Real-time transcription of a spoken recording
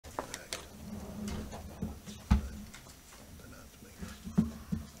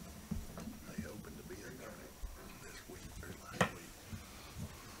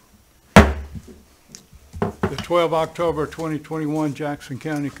12 October 2021 Jackson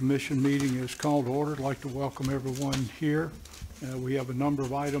County Commission meeting is called to order. I'd like to welcome everyone here. We have a number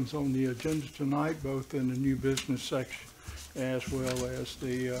of items on the agenda tonight, both in the new business section as well as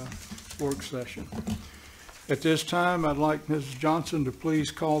the work session. At this time, I'd like Mrs. Johnson to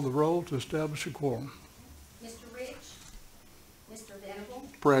please call the roll to establish a quorum. Mr. Rich, Mr. Venable,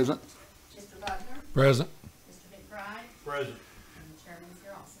 Present. Mr. Buckner, Present. Mr. McBride, Present. and the chairman is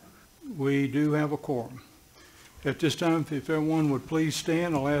here also. We do have a quorum. At this time, if everyone would please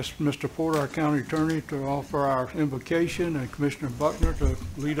stand, I'll ask Mr. Porter, our county attorney, to offer our invocation, and Commissioner Buckner to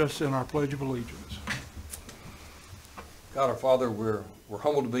lead us in our Pledge of Allegiance. God our Father, we're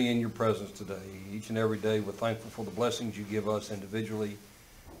humbled to be in your presence today. Each and every day we're thankful for the blessings you give us individually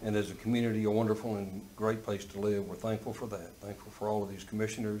and as a community, a wonderful and great place to live. We're thankful for that. Thankful for all of these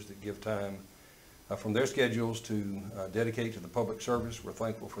commissioners that give time from their schedules to dedicate to the public service. We're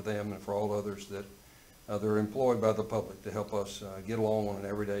thankful for them and for all others that they're employed by the public to help us get along on an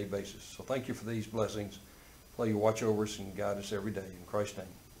everyday basis. So thank you for these blessings. Pray you watch over us and guide us every day. In Christ's name,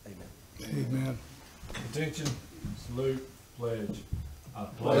 amen. Amen. Attention, salute, pledge. I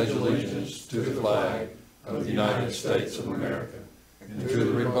pledge allegiance to the flag of the United States of America and to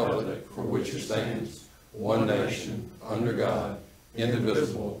the republic for which it stands, one nation, under God,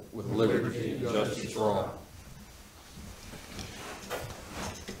 indivisible, with liberty and justice for all.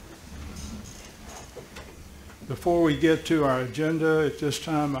 Before we get to our agenda, at this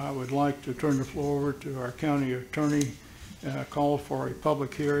time I would like to turn the floor over to our county attorney, call for a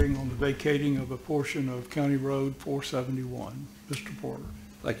public hearing on the vacating of a portion of County Road 471. Mr. Porter.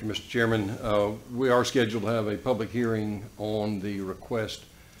 Thank you, Mr. Chairman. We are scheduled to have a public hearing on the request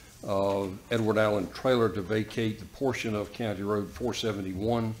of Edward Allen Trailer to vacate the portion of County Road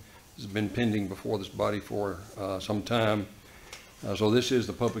 471. This has been pending before this body for some time. So this is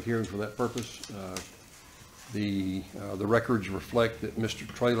the public hearing for that purpose. The records reflect that Mr.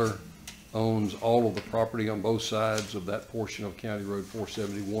 Trailer owns all of the property on both sides of that portion of County Road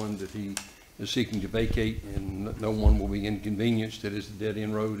 471 that he is seeking to vacate, and no one will be inconvenienced. It is a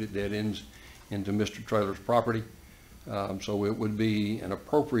dead-end road. It dead ends into Mr. Trailer's property. So it would be an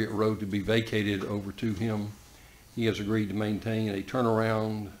appropriate road to be vacated over to him. He has agreed to maintain a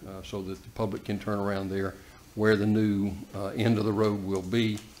turnaround so that the public can turn around there where the new end of the road will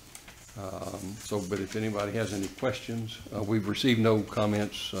be. But if anybody has any questions, we've received no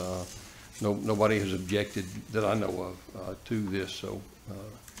comments. Nobody has objected that I know of to this. So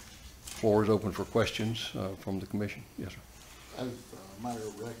floor is open for questions from the commission. Yes, sir. As a matter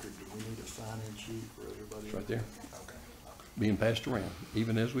of record, do we need a sign-in sheet for everybody? It's right there. Okay. Being passed around,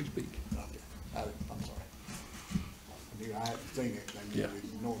 even as we speak. Okay. I'm sorry. I haven't seen it. Yeah.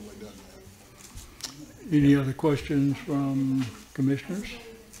 We've normally done that. Any other questions from commissioners?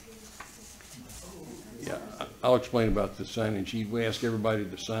 Yeah, I'll explain about the sign-in sheet. We ask everybody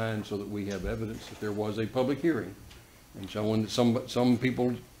to sign so that we have evidence that there was a public hearing and showing that some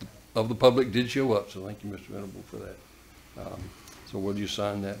people of the public did show up. So thank you, Mr. Venable, for that. So we'll just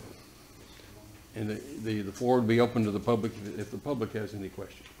sign that. And the floor will be open to the public if the public has any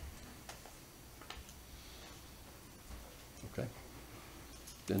questions. Okay.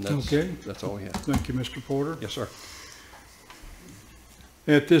 Then that's all we have. Thank you, Mr. Porter. Yes, sir.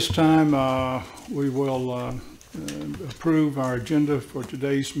 At this time, we will approve our agenda for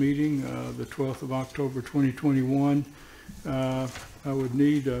today's meeting, the 12th of October 2021. I would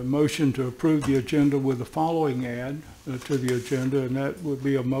need a motion to approve the agenda with the following add to the agenda, and that would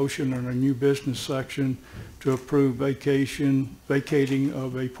be a motion in a new business section to approve vacating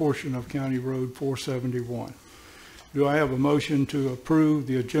of a portion of County Road 471. Do I have a motion to approve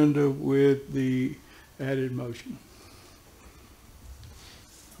the agenda with the added motion?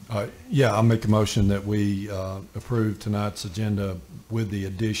 Yeah, I'll make a motion that we approve tonight's agenda with the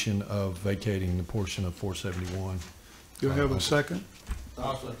addition of vacating the portion of 471. Do I have a second?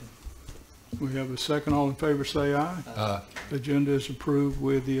 I'll second. We have a second. All in favor say aye. Aye. Agenda is approved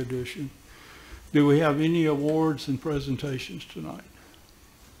with the addition. Do we have any awards and presentations tonight?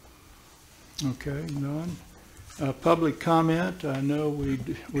 Okay, none. Public comment, I know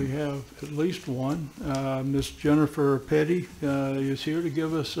we have at least one. Ms. Jennifer Petty is here to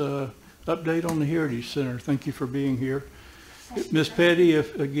give us an update on the Heritage Center. Thank you for being here. Ms. Petty,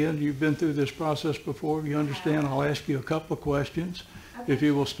 if again you've been through this process before, if you understand, I'll ask you a couple of questions. Okay. If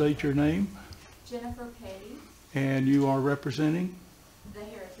you will state your name. Jennifer Petty. And you are representing? The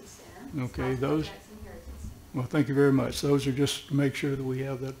Heritage Center. Okay, Scottsboro those. Jackson Heritage Center. Well, thank you very much. Those are just to make sure that we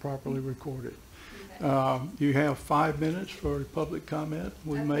have that properly recorded. Okay. You have 5 minutes for public comment.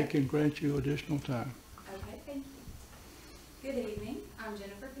 We may can grant you additional time. Okay, thank you. Good evening. I'm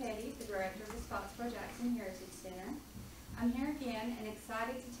Jennifer Petty, the director of the Scottsboro Jackson Heritage Center. I'm here again and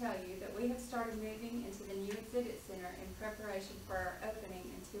excited to tell you that we have started moving into the new exhibit center in preparation for our opening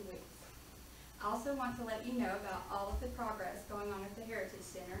in 2 weeks. I also want to let you know about all of the progress going on at the Heritage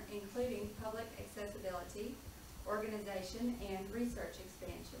Center, including public accessibility, organization, and research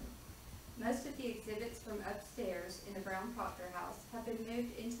expansion. Most of the exhibits from upstairs in the Brown Proctor House have been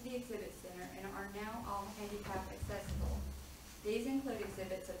moved into the exhibit center and are now all handicap accessible. These include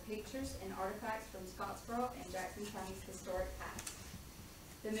exhibits of pictures and artifacts from Scottsboro and Jackson County's historic past.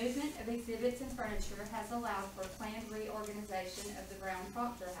 The movement of exhibits and furniture has allowed for planned reorganization of the Brown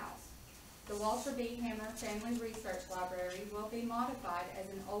Proctor House. The Walter B. Hammer Family Research Library will be modified as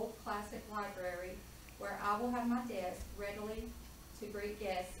an old classic library where I will have my desk readily to greet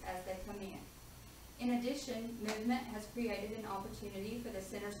guests as they come in. In addition, movement has created an opportunity for the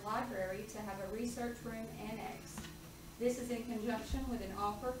center's library to have a research room annex. This is in conjunction with an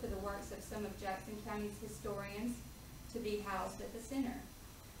offer for the works of some of Jackson County's historians to be housed at the center.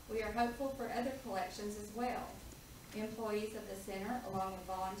 We are hopeful for other collections as well. Employees of the center, along with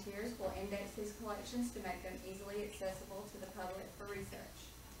volunteers, will index these collections to make them easily accessible to the public for research.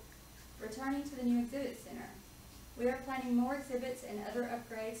 Returning to the new exhibit center, we are planning more exhibits and other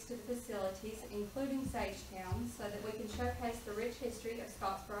upgrades to the facilities, including Sagetown, so that we can showcase the rich history of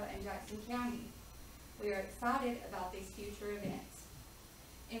Scottsboro and Jackson County. We are excited about these future events.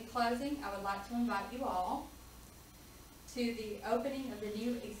 In closing, I would like to invite you all to the opening of the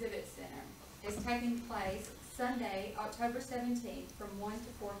new exhibit center. It's taking place Sunday, October 17th from 1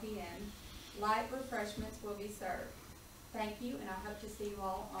 to 4 p.m. Light refreshments will be served. Thank you, and I hope to see you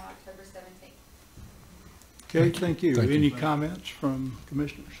all on October 17th. Okay, thank you. Thank you. Any comments from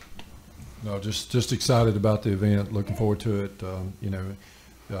commissioners? No, just excited about the event, looking forward to it.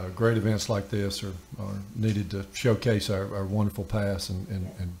 Great events like this are needed to showcase our wonderful past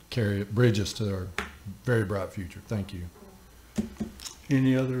and bridge us to our very bright future. Thank you.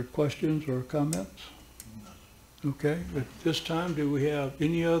 Any other questions or comments? Okay, at this time, do we have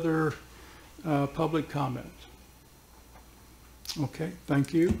any other public comments? Okay,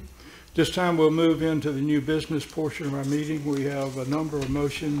 thank you. This time we'll move into the new business portion of our meeting. We have a number of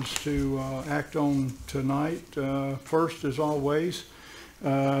motions to act on tonight. First, as always,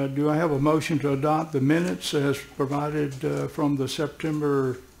 do I have a motion to adopt the minutes as provided from the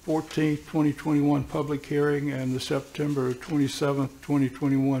September 14th, 2021 public hearing and the September 27th,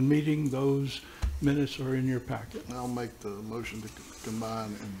 2021 meeting? Those minutes are in your packet. I'll make the motion to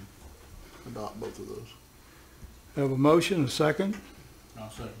combine and adopt both of those. Have a motion, a second?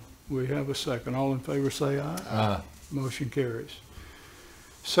 I'll second. We have a second. All in favor say aye. Aye. Motion carries.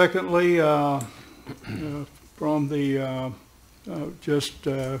 Secondly, from the just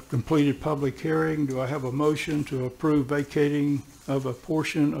completed public hearing, do I have a motion to approve vacating of a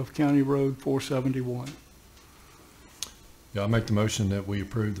portion of County Road 471? Yeah, I make the motion that we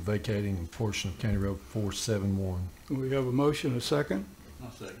approve the vacating portion of County Road 471. We have a motion, a second?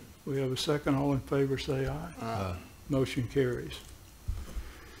 I'll second. We have a second. All in favor say aye. Aye. Motion carries.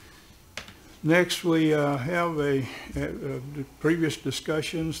 Next, we have the previous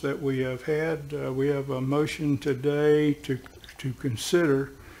discussions that we have had. We have a motion today to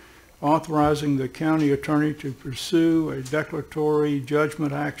consider authorizing the county attorney to pursue a declaratory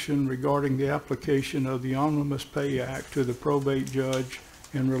judgment action regarding the application of the Omnibus Pay Act to the probate judge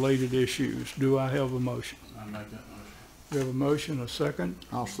and related issues. Do I have a motion? I make that motion. We have a motion, a second?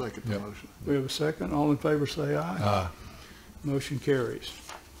 I'll second the motion. We have a second. All in favor say aye. Aye. Motion carries.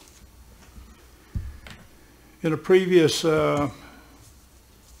 In a previous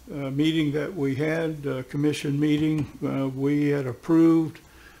meeting that we had, commission meeting, we had approved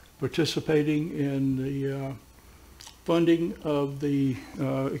participating in the funding of the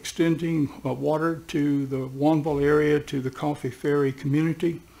extending water to the Wanville area to the Coffee Ferry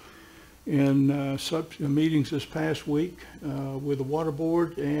community. In meetings this past week with the Water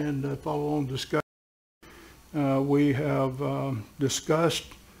Board and follow-on discussion, we have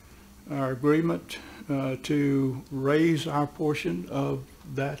discussed our agreement to raise our portion of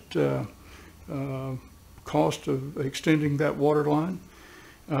that cost of extending that water line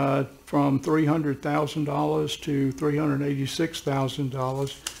from $300,000 to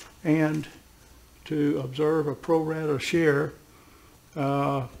 $386,000, and to observe a pro rata share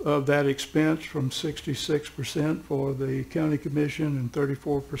of that expense from 66% for the county commission and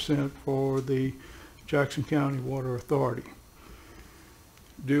 34% for the Jackson County Water Authority.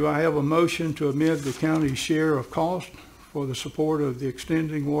 Do I have a motion to amend the county's share of cost for the support of the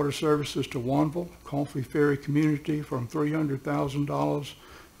extending water services to Wanville, Coffee Ferry community from $300,000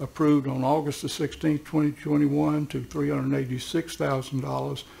 approved on August the 16th, 2021 to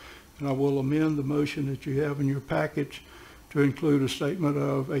 $386,000? And I will amend the motion that you have in your package to include a statement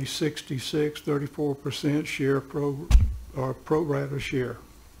of a 66-34% share pro rata share.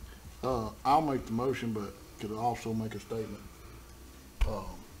 I'll make the motion, but could I also make a statement?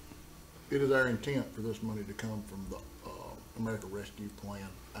 It is our intent for this money to come from the American Rescue Plan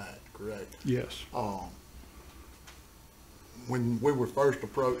Act, correct? Yes. When we were first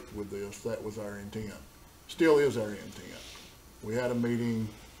approached with this, that was our intent. Still is our intent. We had a meeting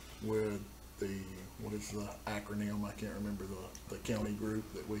with what is the acronym? I can't remember the county group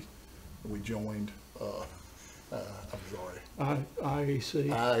that we joined. I'm sorry. IAC.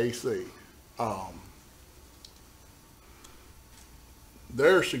 IAC.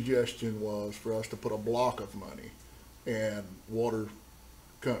 Their suggestion was for us to put a block of money, and water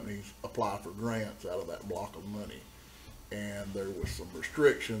companies apply for grants out of that block of money. And there was some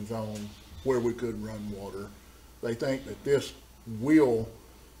restrictions on where we could run water. They think that this will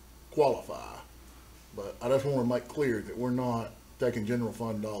qualify, but I just want to make clear that we're not taking general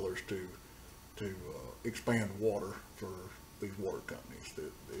fund dollars to expand water for these water companies.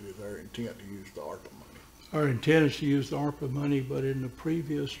 That it is our intent to use the ARPA money. Our intent is to use the ARPA money, but in the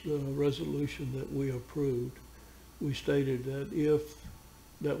previous resolution that we approved, we stated that if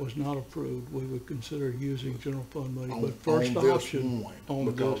that was not approved, we would consider using general fund money. But first option on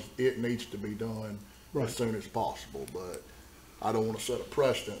this, because it needs to be done as soon as possible. But I don't want to set a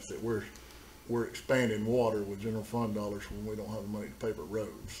precedence that we're expanding water with general fund dollars when we don't have the money to pay for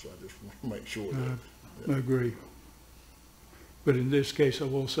roads. So I just want to make sure that. I agree. But in this case, I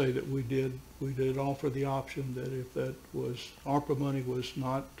will say that we did offer the option that if that was, ARPA money was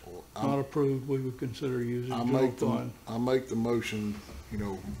not approved, we would consider using general fund. I make the motion,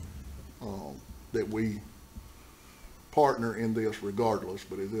 that we partner in this regardless,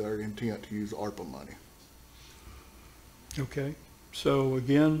 but it is our intent to use ARPA money. Okay. So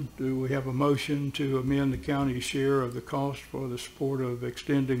again, do we have a motion to amend the county's share of the cost for the support of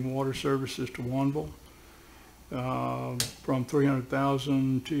extending water services to Wanville? From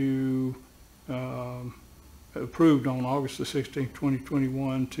 $300,000 to approved on August the 16th,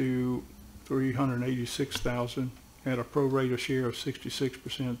 2021 to $386,000 at a pro rata share of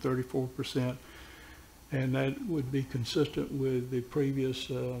 66%, 34%, and that would be consistent with the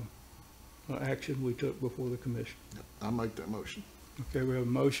previous action we took before the commission. I'll make that motion. Okay, we have a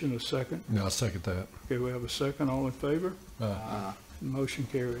motion, a second. Yeah, I'll second that. Okay, we have a second. All in favor? Aye. Motion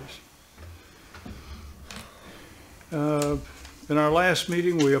carries. In our last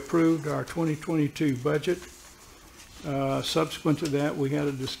meeting, we approved our 2022 budget. Subsequent to that, we had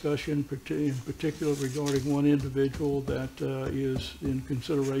a discussion in particular regarding one individual that is in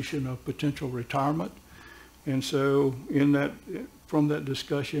consideration of potential retirement. And so from that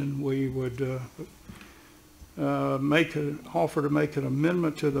discussion, we would offer to make an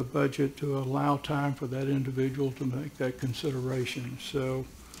amendment to the budget to allow time for that individual to make that consideration. So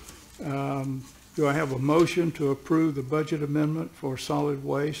do I have a motion to approve the budget amendment for solid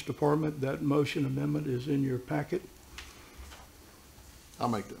waste department? That motion amendment is in your packet. I'll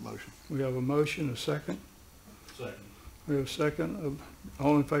make that motion. We have a motion, a second. Second. We have a second.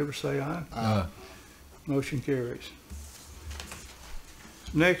 All in favor say aye. Aye. Motion carries.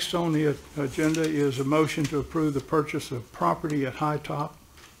 Next on the agenda is a motion to approve the purchase of property at High Top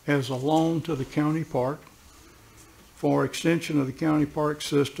as a loan to the county park for extension of the county park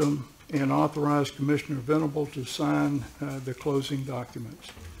system and authorize Commissioner Venable to sign the closing documents.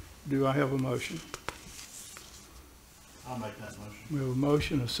 Do I have a motion? I'll make that motion. We have a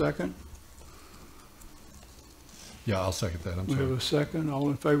motion, a second. Yeah, I'll second that. I'm We have sorry. a second. All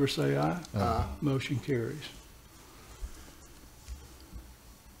in favor say aye. Aye. Motion carries.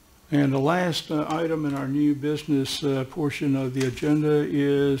 And the last item in our new business portion of the agenda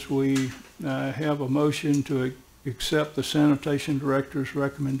is we have a motion to accept the sanitation director's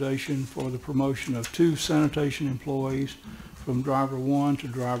recommendation for the promotion of 2 sanitation employees from driver 1 to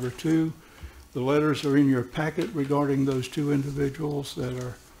driver 2. The letters are in your packet regarding those 2 individuals that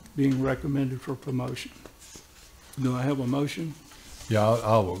are being recommended for promotion. Do I have a motion? Yeah,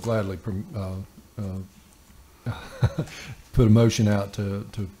 I will gladly put a motion out to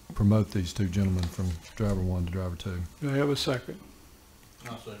promote these 2 gentlemen from driver 1 to driver 2. Do I have a second?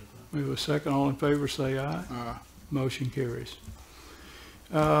 I'll second that. We have a second. All in favor say aye. Aye. Motion carries.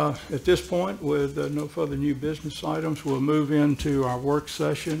 At this point, with no further new business items, we'll move into our work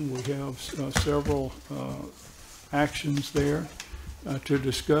session. We have several actions there to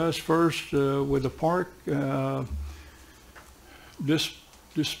discuss. First, with the park,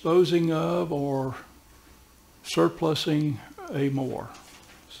 disposing of or surplusing a mower.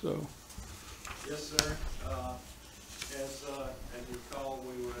 So, Yes, sir. As you recall,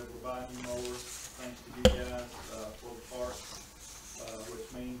 we were able to buy new mowers, thanks to you guys, for the park. parts, which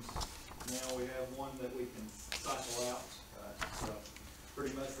means now we have one that we can cycle out. It's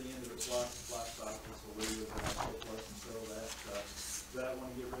pretty much the end of its life cycle, so we would surplus and sell that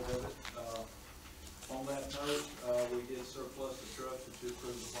one, get rid of it. On that note, we did surplus the truck that you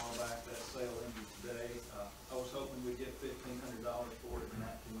approved a while back. That sale ended today. I was hoping we'd get $1,500 for it in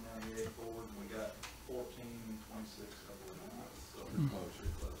 1998 Ford, and we got $1,426, I believe. So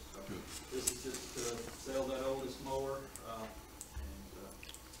pretty close. So this is just to sell that oldest mower and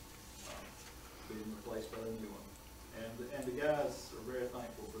being replaced by the new one. And the guys are very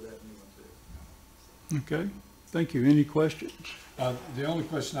thankful for that new one too. Okay, thank you. Any questions? The only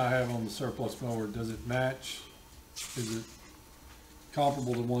question I have on the surplus mower, does it match, is it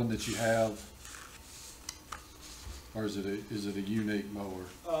comparable to one that you have? Or is it a unique mower?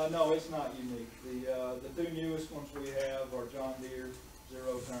 No, it's not unique. The two newest ones we have are John Deere,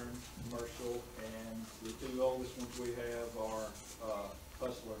 zero-turn, commercial, and the two oldest ones we have are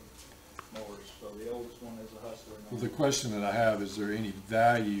Hustler mowers. So the oldest one is a Hustler. Well, the question that I have, is there any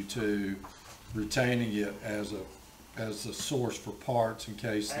value to retaining it as a source for parts in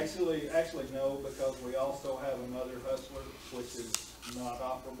case? Actually no, because we also have another Hustler, which is not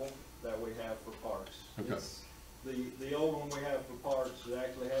operable, that we have for parts. Okay. The old one we have for parts, it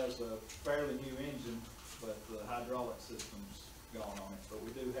actually has a fairly new engine, but the hydraulic system's gone on it, but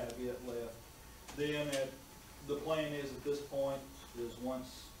we do have it left. Then the plan is at this point is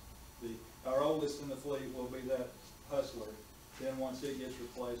once our oldest in the fleet will be that Hustler. Then once it gets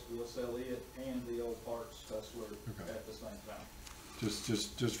replaced, we'll sell it and the old parts Hustler at the same time.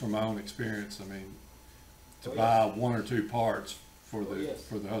 Just from my own experience, I mean, to buy one or two parts for the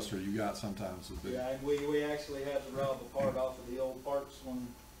Hustler you got sometimes is big. Yeah, and we actually had to rob a part off of the old parts one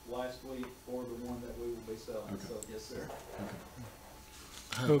last week for the one that we will be selling. Okay. So yes, sir. Okay.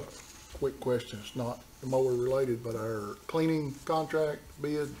 I have a quick question. It's not mower related, but our cleaning contract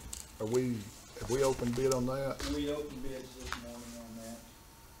bid, have we opened bid on that? We opened bids this morning on that.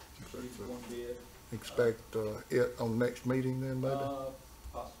 Received one bid. Expect it on the next meeting then, maybe?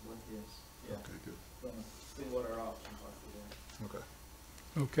 Possibly, yes. Yeah. Okay, good. Gonna see what our options are for that.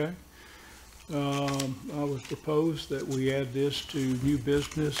 Okay. I would propose that we add this to new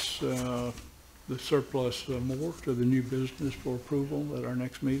business, the surplus mower to the new business for approval at our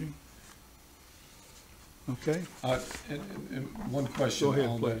next meeting. Okay? And one question Go ahead,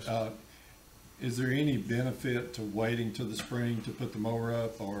 on please. that. Is there any benefit to waiting till the spring to put the mower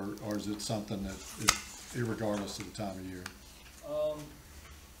up, or is it something that is irregardless of the time of year? I'm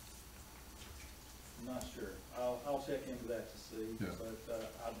not sure. I'll check into that to see, Yeah.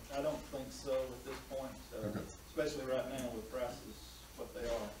 but I don't think so at this point. Okay. Especially right now with prices what they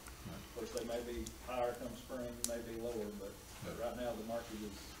are. Of course, they may be higher come spring, may be lower, but right now the market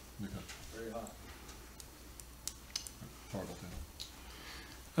is very hot. Horrible thing.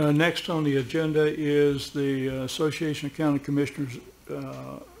 Next on the agenda is the Association of County Commissioners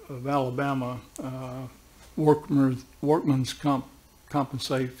of Alabama Workmen's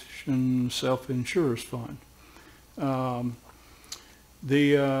Compensation Self-Insurance Fund.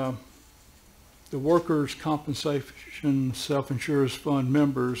 The Workers' Compensation Self-Insurance Fund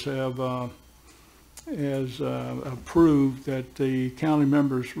members have approved that the county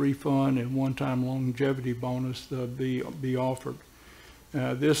members' refund and one-time longevity bonus be offered.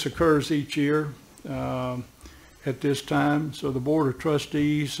 This occurs each year at this time. So the Board of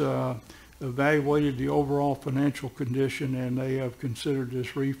Trustees evaluated the overall financial condition, and they have considered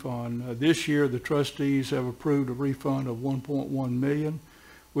this refund. This year, the trustees have approved a refund of $1.1 million,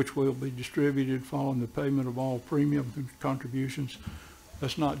 which will be distributed following the payment of all premium contributions.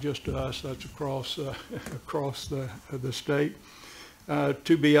 That's not just to us; that's across the state.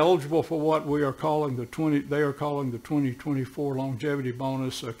 To be eligible for what we are calling the 2024 longevity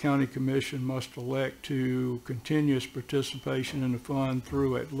bonus, a county commission must elect to continuous participation in the fund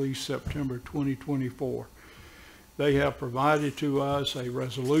through at least September 2024. They have provided to us a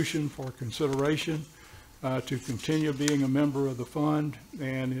resolution for consideration to continue being a member of the fund,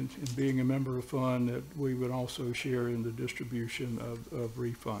 and in being a member of the fund, that we would also share in the distribution of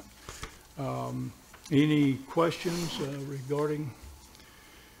refund. Any questions regarding?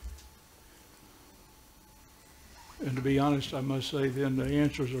 And to be honest, I must say then the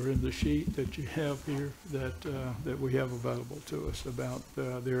answers are in the sheet that you have here that we have available to us about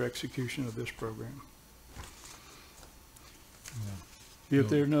their execution of this program. Yeah. If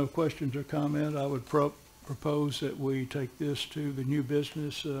there are no questions or comment, I would propose that we take this to the new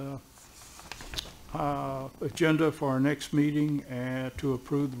business agenda for our next meeting and to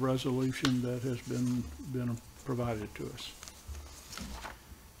approve the resolution that has been provided to us.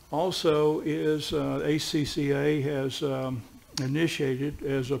 Also is ACCA has initiated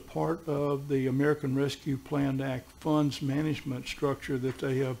as a part of the American Rescue Plan Act funds management structure that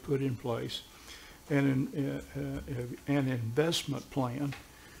they have put in place, and an investment plan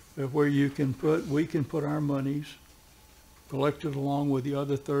where we can put our monies collected along with the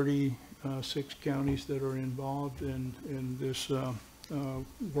other 36 counties that are involved in this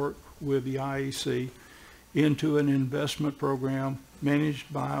work with the IAC into an investment program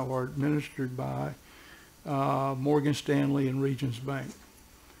managed by or administered by Morgan Stanley and Regions Bank.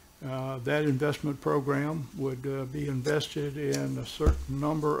 That investment program would be invested in a certain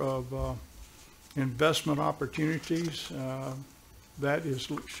number of investment opportunities. That is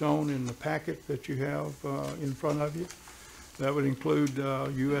shown in the packet that you have in front of you. That would include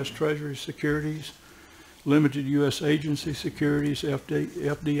U.S. Treasury securities, limited U.S. agency securities,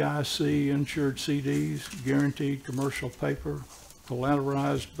 FDIC insured CDs, guaranteed commercial paper,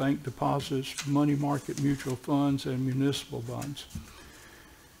 collateralized bank deposits, money market mutual funds, and municipal bonds.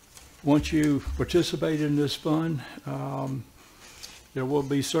 Once you participate in this fund, there will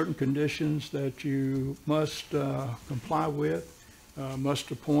be certain conditions that you must comply with, must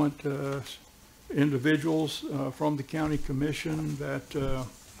appoint individuals from the county commission that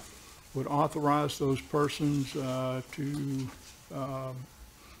would authorize those persons to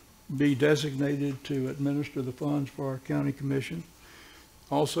be designated to administer the funds for our county commission.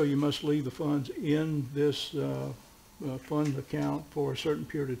 Also, you must leave the funds in this fund account for a certain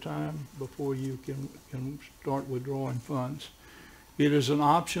period of time before you can start withdrawing funds. It is an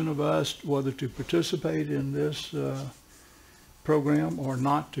option of us whether to participate in this program or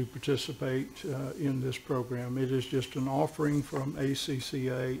not to participate in this program. It is just an offering from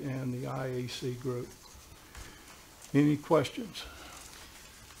ACCA and the IAC group. Any questions?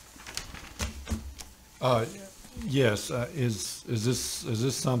 Yes. Is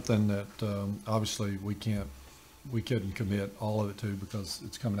this something that obviously we couldn't commit all of it to because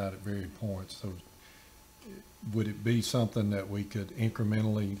it's coming out at varied points? So would it be something that we could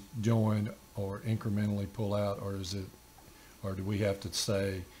incrementally join or incrementally pull out, or do we have to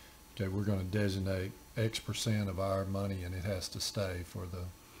say, okay, we're going to designate X percent of our money and it has to stay for the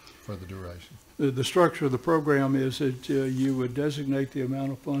duration? The structure of the program is that you would designate the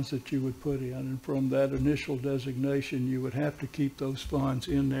amount of funds that you would put in, and from that initial designation, you would have to keep those funds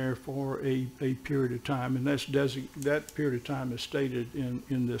in there for a period of time, and that period of time is stated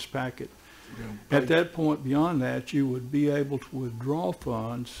in this packet. Yeah. At that point, beyond that, you would be able to withdraw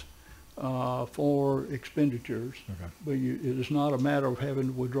funds for expenditures, okay. But it is not a matter of having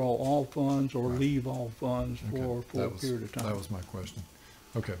to withdraw all funds or leave all funds for a period of time. That was my question.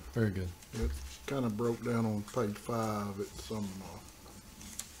 Okay, very good. It's kind of broke down on page 5. It's some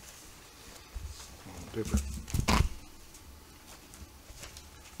different.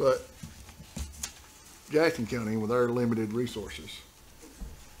 But Jackson County, with our limited resources,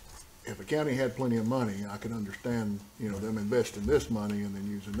 if a county had plenty of money, I could understand, them investing this money and then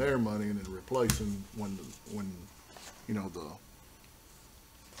using their money and then replacing when you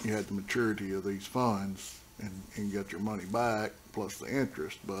had the maturity of these funds and get your money back plus the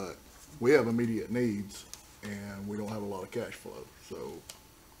interest. But we have immediate needs and we don't have a lot of cash flow. So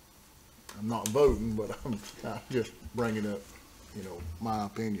I'm not voting, but I'm just bringing up, my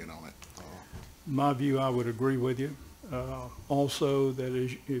opinion on it. My view, I would agree with you. Also, that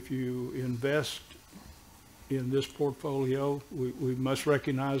is, if you invest in this portfolio, we must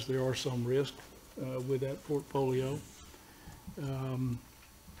recognize there are some risks with that portfolio.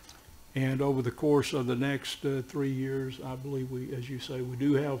 And over the course of the next 3 years, I believe as you say, we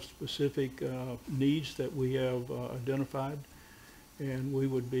do have specific needs that we have identified, and we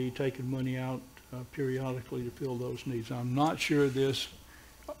would be taking money out periodically to fill those needs. I'm not sure this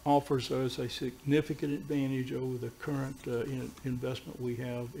offers us a significant advantage over the current investment we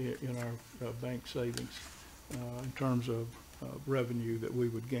have in our bank savings in terms of revenue that we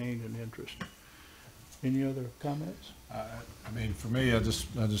would gain in interest. Any other comments? I mean, for me, I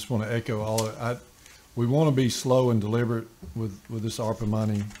just want to echo all of it. We want to be slow and deliberate with this ARPA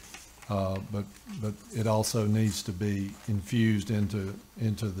money, but it also needs to be infused into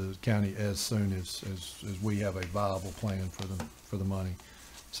the county as soon as we have a viable plan for the money.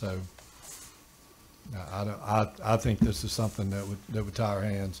 So I think this is something that would tie our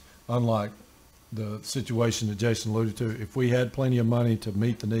hands. Unlike the situation that Jason alluded to, if we had plenty of money to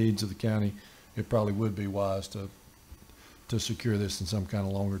meet the needs of the county, it probably would be wise to secure this in some kind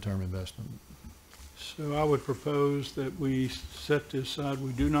of longer term investment. So I would propose that we set this aside.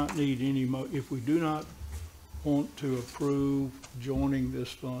 We do not need any if we do not want to approve joining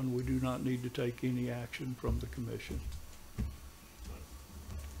this fund, we do not need to take any action from the commission.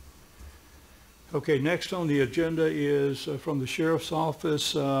 Okay, next on the agenda is from the sheriff's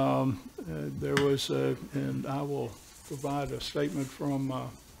office. There was, and I will provide a statement from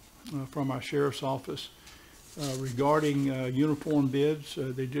our sheriff's office regarding uniform bids.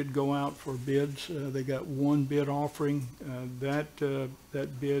 They did go out for bids. They got one bid offering. That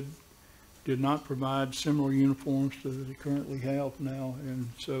bid did not provide similar uniforms to that they currently have now, and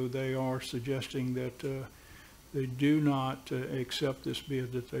so they are suggesting that they do not accept this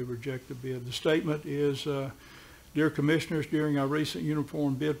bid, that they reject the bid. The statement is, dear Commissioners, during our recent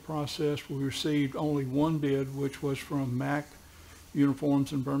uniform bid process, we received only one bid, which was from MAC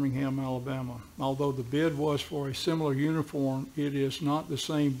Uniforms in Birmingham, Alabama. Although the bid was for a similar uniform, it is not the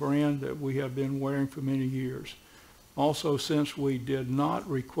same brand that we have been wearing for many years. Also, since we did not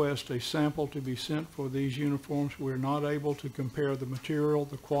request a sample to be sent for these uniforms, we are not able to compare the material,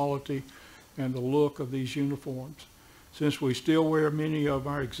 the quality, and the look of these uniforms. Since we still wear many of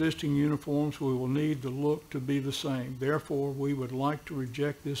our existing uniforms, we will need the look to be the same. Therefore, we would like to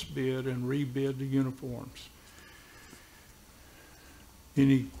reject this bid and rebid the uniforms.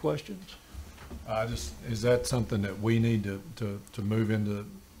 Any questions? Is that something that we need to move into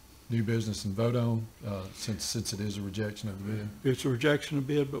new business and vote on, since it is a rejection of the bid? It's a rejection of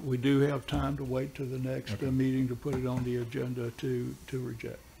bid, but we do have time to wait to the next meeting to put it on the agenda to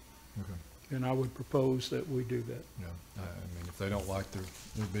reject. Okay. And I would propose that we do that. Yeah, I mean, if they don't like their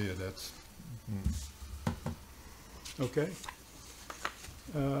bid, that's. Okay.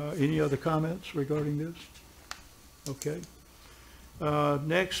 Any other comments regarding this? Okay.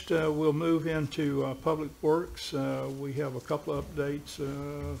 Next, we'll move into Public Works. We have a couple of updates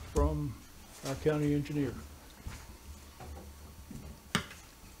from our county engineer.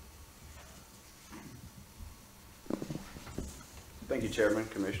 Thank you, Chairman,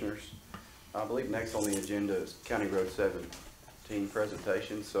 Commissioners. I believe next on the agenda is County Road 17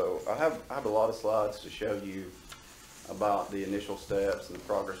 presentation. So I have a lot of slides to show you about the initial steps and the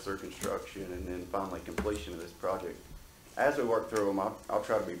progress through construction and then finally completion of this project. As we work through them, I'll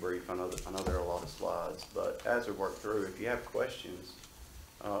try to be brief. I know there are a lot of slides, but as we work through, if you have questions,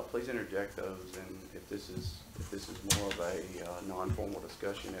 please interject those. And if this is more of a non-formal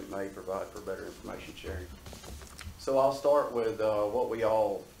discussion, it may provide for better information sharing. So I'll start with what we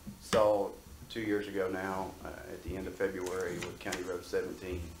all saw 2 years ago now at the end of February with County Road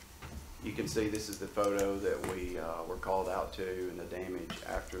 17. You can see this is the photo that we were called out to and the damage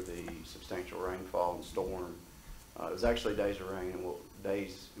after the substantial rainfall and storm. It was actually days of rain and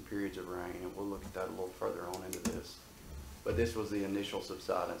days and periods of rain, and we'll look at that a little further on into this. But this was the initial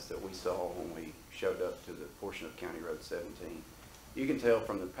subsidence that we saw when we showed up to the portion of County Road 17. You can tell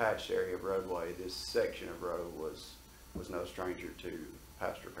from the patched area of roadway, this section of road was no stranger to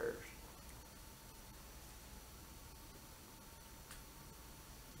past repairs.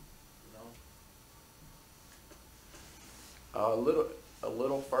 A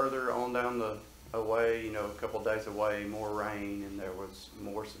little further on down the away, you know, a couple days away, more rain, and there was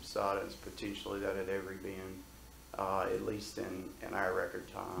more subsidence potentially that had ever been, at least in our record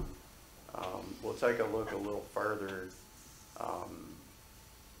time. We'll take a look a little further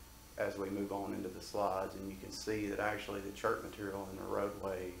as we move on into the slides, and you can see that actually the chert material in the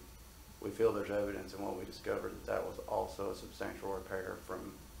roadway, we feel there's evidence in what we discovered that was also a substantial repair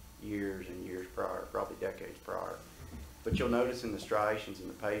from years and years prior, probably decades prior. But you'll notice in the striations in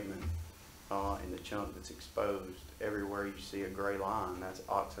the pavement, in the chunk that's exposed, everywhere you see a gray line, that's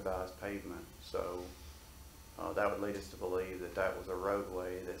oxidized pavement. So that would lead us to believe that that was a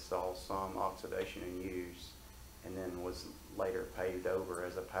roadway that saw some oxidation in use and then was later paved over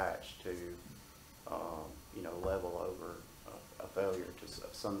as a patch to, you know, level over a failure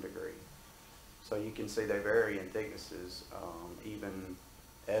to some degree. So you can see they vary in thicknesses, even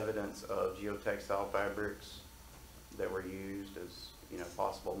evidence of geotextile fabrics that were used as, you know,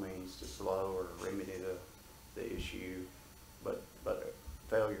 possible means to slow or remedy the issue, but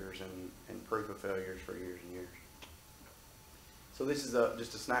failures and proof of failures for years and years. So this is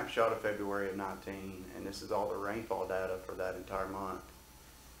just a snapshot of February of 19, and this is all the rainfall data for that entire month.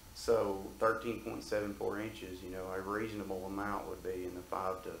 So 13.74 inches, you know, a reasonable amount would be in the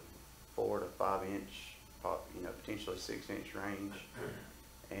 4 to 5 inch, you know, potentially 6 inch range.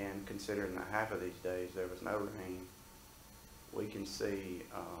 And considering that half of these days there was no rain, we can see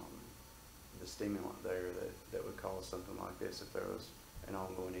the stimulant there that would cause something like this if there was an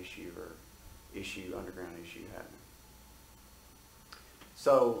ongoing issue or underground issue happening.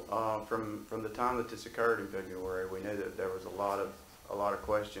 So from the time that this occurred in February, we knew that there was a lot of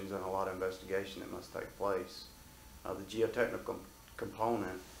questions and a lot of investigation that must take place. The geotechnical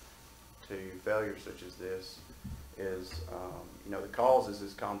component to failures such as this is, you know, the cause is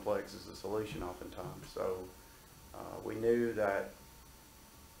as complex as the solution oftentimes. So we knew that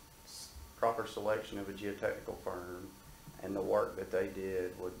proper selection of a geotechnical firm and the work that they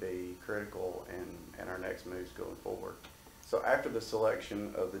did would be critical in our next moves going forward. So after the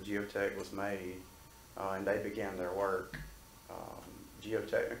selection of the geotech was made and they began their work,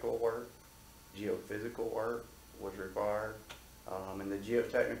 geotechnical work, geophysical work was required. And the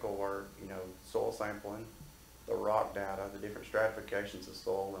geotechnical work, you know, soil sampling, the rock data, the different stratifications of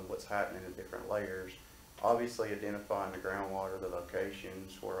soil and what's happening in different layers, obviously identifying the groundwater, the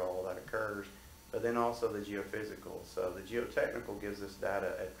locations where all that occurs, but then also the geophysical. So the geotechnical gives us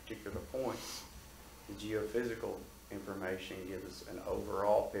data at particular points. The geophysical information gives us an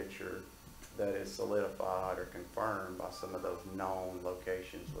overall picture that is solidified or confirmed by some of those known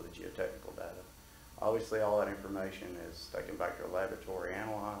locations with the geotechnical data. Obviously, all that information is taken back to a laboratory,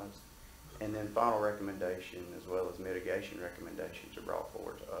 analyzed, and then final recommendation as well as mitigation recommendations are brought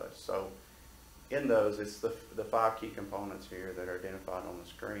forward to us. So in those, it's the 5 key components here that are identified on the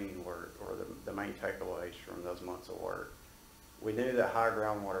screen or the main takeaways from those months of work. We knew that high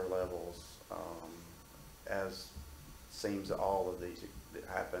groundwater levels, as seems all of these that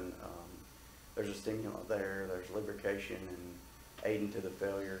happen, there's a stimulant there, there's lubrication and aiding to the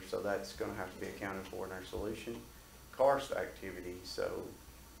failure, so that's going to have to be accounted for in our solution. Karst activity, so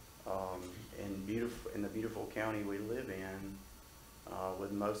in the beautiful county we live in,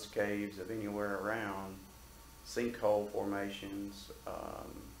 with most caves of anywhere around, sinkhole formations,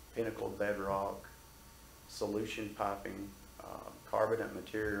 pinnacled bedrock, solution piping, carbonate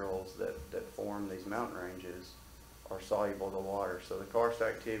materials that form these mountain ranges are soluble to water. So the karst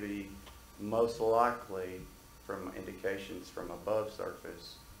activity most likely from indications from above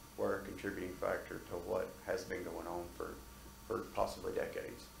surface were a contributing factor to what has been going on for possibly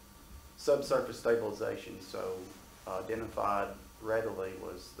decades. Subsurface stabilization, so identified readily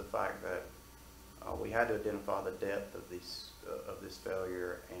was the fact that we had to identify the depth of this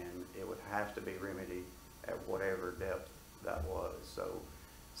failure, and it would have to be remedied at whatever depth that was. So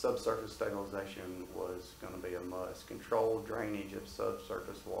subsurface stabilization was going to be a must. Controlled drainage of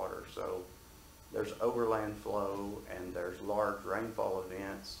subsurface water. So there's overland flow and there's large rainfall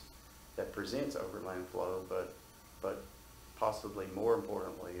events that presents overland flow, but possibly more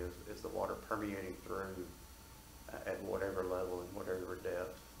importantly is the water permeating through at whatever level and whatever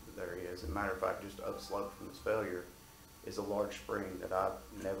depth there is. As a matter of fact, just upslope from this failure is a large spring that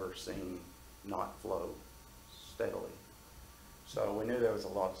I've never seen not flow steadily. So we knew there was a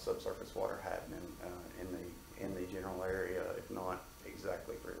lot of subsurface water happening in the general area, if not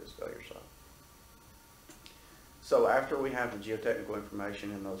exactly through this failure site. So after we have the geotechnical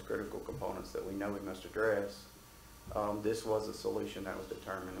information and those critical components that we know we must address, this was a solution that was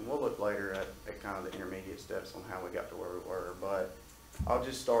determined. And we'll look later at kind of the intermediate steps on how we got to where we were. But I'll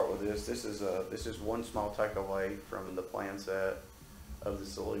just start with this. This is one small takeaway from the plan set of the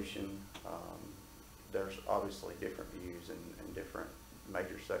solution. There's obviously different views and different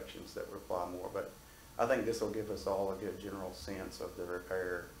major sections that reply more, but I think this will give us all a good general sense of the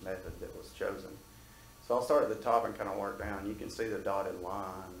repair method that was chosen. So I'll start at the top and kind of work down. You can see the dotted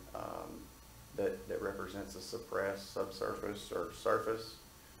line that represents a suppressed subsurface or surface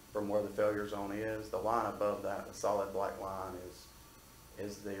from where the failure zone is. The line above that, the solid black line,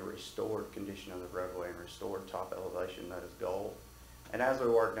 is the restored condition of the roadway and restored top elevation. That is gold. And as we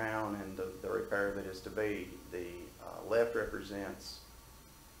work down and the repair that is to be, the left represents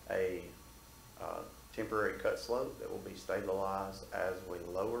a temporary cut slope that will be stabilized as we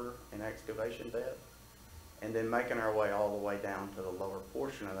lower in excavation depth. And then making our way all the way down to the lower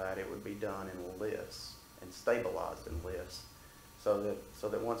portion of that, it would be done in lifts and stabilized in lifts, so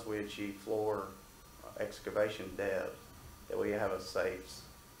that once we achieve floor excavation depth, that we have a safe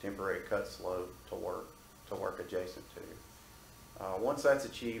temporary cut slope to work adjacent to. Once that's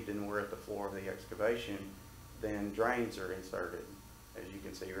achieved and we're at the floor of the excavation, then drains are inserted, as you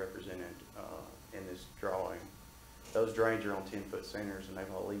can see represented in this drawing. Those drains are on 10-foot centers, and they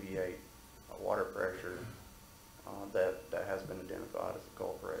will alleviate water pressure that has been identified as a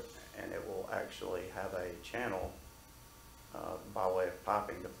culprit, and it will actually have a channel by way of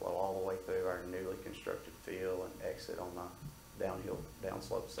piping to flow all the way through our newly constructed field and exit on the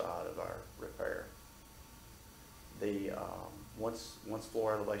downslope side of our repair. Once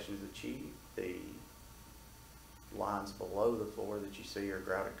floor elevation is achieved, the lines below the floor that you see are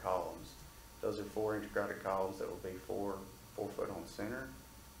grouted columns. Those are 4-inch grouted columns that will be 4 foot on center,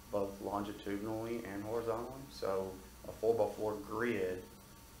 both longitudinally and horizontally. So a 4x4 grid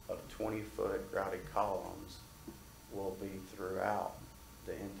of 20-foot grouted columns will be throughout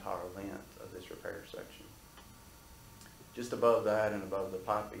the entire length of this repair section. Just above that and above the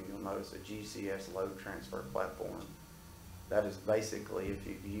piping, you'll notice a GCS load transfer platform. That is basically, if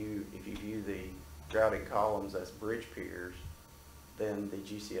you view the grouted columns as bridge piers, then the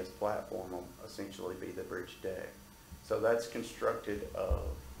GCS platform will essentially be the bridge deck. So that's constructed of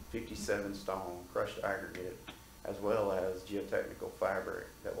 57 stone crushed aggregate, as well as geotechnical fabric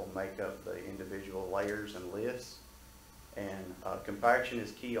that will make up the individual layers and lifts. And compaction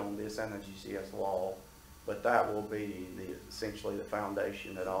is key on this and the GCS wall, but that will be essentially the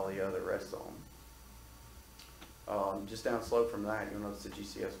foundation that all the other rests on. Just down slope from that, you'll notice the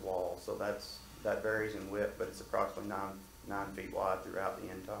GCS wall. So that varies in width, but it's approximately 9 feet wide throughout the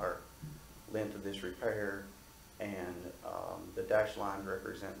entire length of this repair. And the dashed lines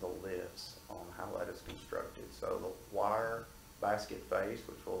represent the lifts on how that is constructed. So the wire basket face,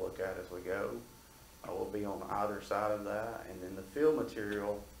 which we'll look at as we go, will be on either side of that. And then the fill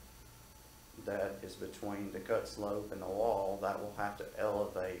material that is between the cut slope and the wall, that will have to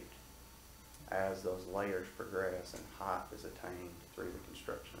elevate as those layers progress and height is attained through the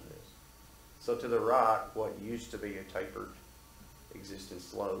construction of this. So to the right, what used to be a tapered existing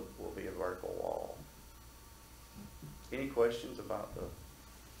slope will be a vertical wall. Any questions about the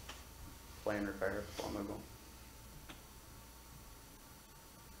plan repair before I move on?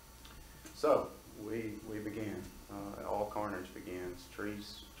 So we begin. All carnage begins.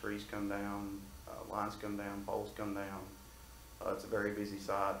 Trees come down, lines come down, poles come down. It's a very busy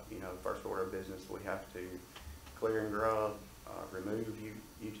site. You know, first order of business, we have to clear and grub, remove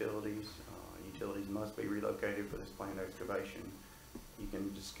utilities. Utilities must be relocated for this planned excavation. You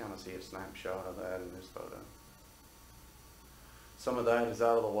can just kind of see a snapshot of that in this photo. Some of that is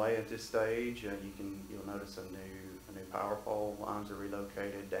out of the way at this stage. You'll notice a new power pole. Lines are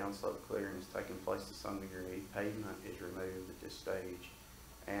relocated. Downslope clearing is taking place to some degree. Pavement is removed at this stage,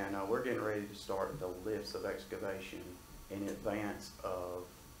 and we're getting ready to start the lifts of excavation in advance of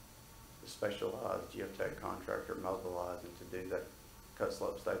the specialized geotech contractor mobilizing to do that cut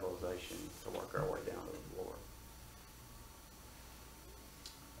slope stabilization to work our way down to the floor.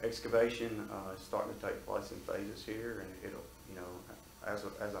 Excavation is starting to take place in phases here, and it'll, you know,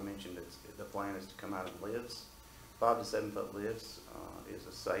 as I mentioned, the plan is to come out in lifts. 5 to 7 foot lifts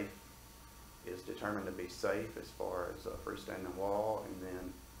is determined to be safe as far as a freestanding wall, and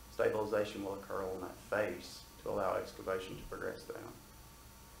then stabilization will occur on that face to allow excavation to progress down.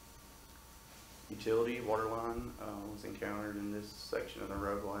 Utility water line was encountered in this section of the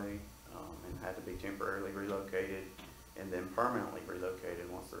roadway and had to be temporarily relocated and then permanently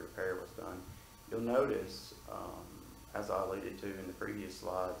relocated once the repair was done. You'll notice, as I alluded to in the previous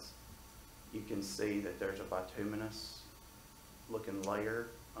slides, you can see that there's a bituminous looking layer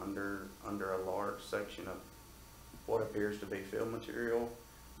under a large section of what appears to be fill material.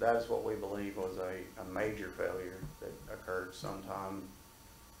 That is what we believe was a major failure that occurred sometime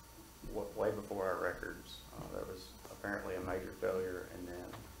way before our records. There was apparently a major failure, and then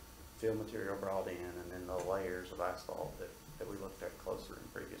fill material brought in, and then the layers of asphalt that we looked at closer in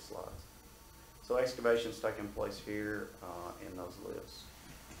previous slides. So excavation is taking place here in those lifts.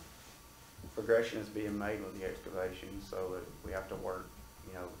 Progression is being made with the excavation, so that we have to work,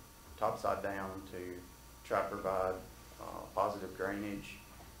 you know, topside down to try to provide positive drainage.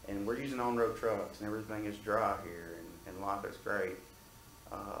 And we're using on-road trucks, and everything is dry here, and life is great.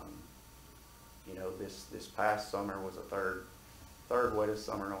 You know, this past summer was the third wettest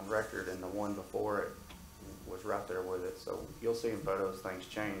summer on record, and the one before it was right there with it. So you'll see in photos things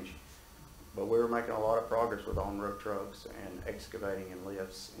change. But we were making a lot of progress with on-road trucks and excavating in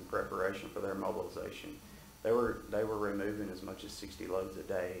lifts in preparation for their mobilization. They were removing as much as 60 loads a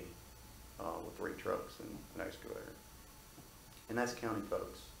day with 3 trucks and an excavator. And that's county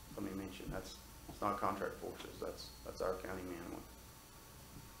folks. Let me mention, it's not contract forces. That's our county man.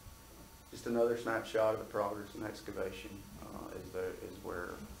 Just another snapshot of the progress in excavation is where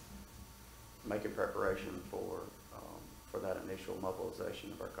making preparation for that initial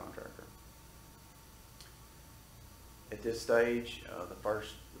mobilization of our contractor. At this stage, the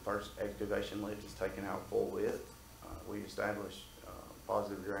first excavation lift is taken out full width. We established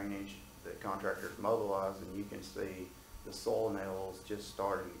positive drainage. The contractor's mobilized, and you can see the soil nails just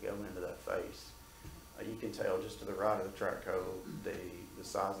starting to go into that face. You can tell just to the right of the track code the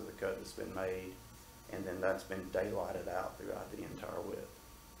size of the cut that's been made, and then that's been daylighted out throughout the entire width.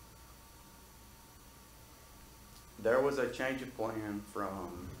 There was a change of plan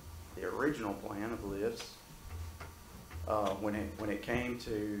from the original plan of lifts when it came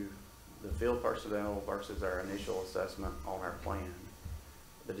to the field personnel versus our initial assessment on our plan.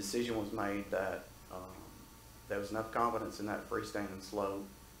 The decision was made that there was enough confidence in that freestanding slope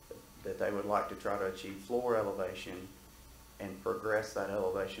that they would like to try to achieve floor elevation and progress that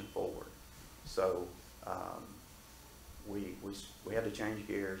elevation forward. So we had to change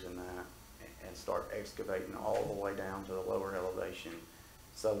gears in that and start excavating all the way down to the lower elevation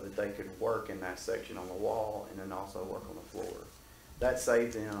so that they could work in that section on the wall and then also work on the floor. That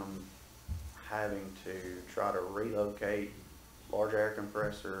saved them having to try to relocate large air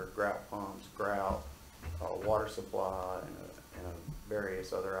compressor, grout pumps, grout, water supply, and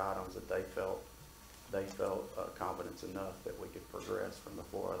various other items that they felt confidence enough that we could progress from the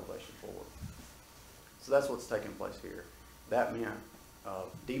floor elevation forward. So that's what's taking place here. That meant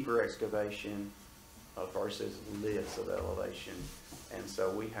deeper excavation versus lifts of elevation. And so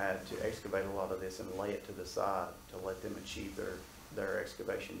we had to excavate a lot of this and lay it to the side to let them achieve their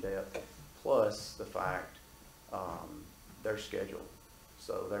excavation depth, plus the fact their schedule.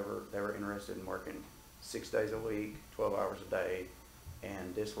 So they were interested in working 6 days a week, 12 hours a day,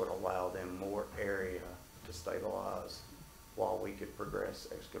 and this would allow them more area to stabilize while we could progress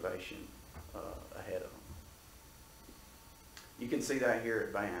excavation ahead of them. You can see that here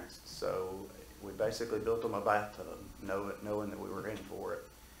advanced. So we basically built them a bathtub, knowing that we were in for it.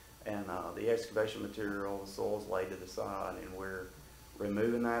 And the excavation material, the soil's laid to the side, and we're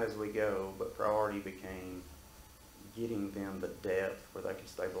removing that as we go, but priority became getting them the depth where they can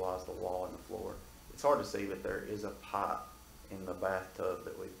stabilize the wall and the floor. It's hard to see, but there is a pipe in the bathtub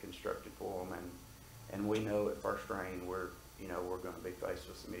that we've constructed for them, and we know at first rain we're going to be faced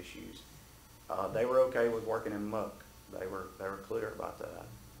with some issues. They were okay with working in muck. They were clear about that.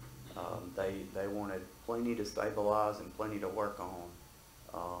 They wanted plenty to stabilize and plenty to work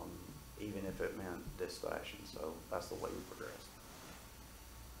on, even if it meant this fashion. So that's the way we progressed.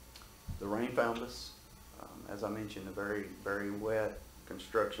 The rain found us. As I mentioned, a very, very wet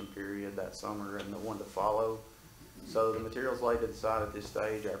construction period that summer and the one to follow. So the material's laid to the side at this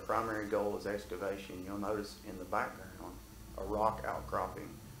stage. Our primary goal is excavation. You'll notice in the background a rock outcropping.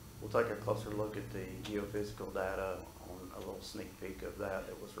 We'll take a closer look at the geophysical data on a little sneak peek of that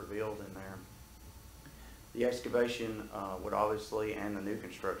was revealed in there. The excavation would obviously, and the new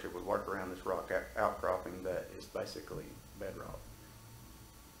construction would work around this rock outcropping that is basically bedrock.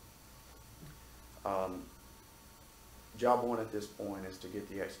 Job one at this point is to get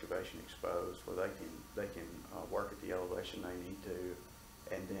the excavation exposed where they can work at the elevation they need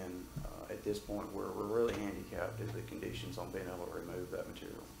to, and then at this point we're really handicapped is the conditions on being able to remove that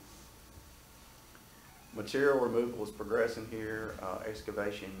material. Material removal is progressing here.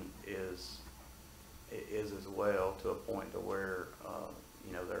 Excavation is as well to a point to where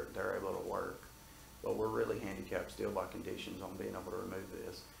they're able to work, but we're really handicapped still by conditions on being able to remove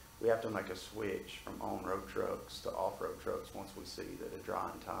this. We have to make a switch from on-road trucks to off-road trucks once we see that a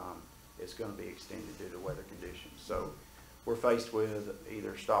drying time is going to be extended due to weather conditions. So we're faced with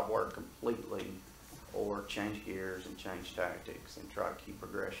either stop work completely or change gears and change tactics and try to keep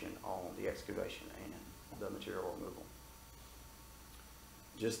progression on the excavation and the material removal.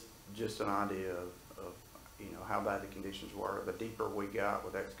 Just an idea of how bad the conditions were. The deeper we got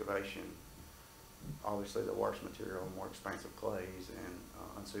with excavation, obviously the worse material, more expensive clays, and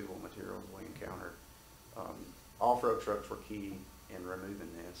unsuitable materials we encountered. Off-road trucks were key in removing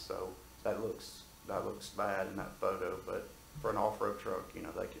this, so that looks bad in that photo, but for an off-road truck,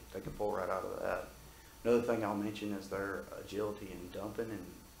 they can pull right out of that. Another thing I'll mention is their agility in dumping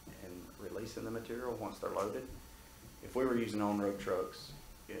and releasing the material once they're loaded. If we were using on-road trucks,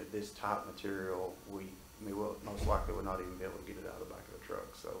 this type material, we most likely would not even be able to get it out of the back of the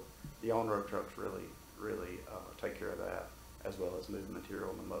truck. So the on-road trucks really take care of that, as well as moving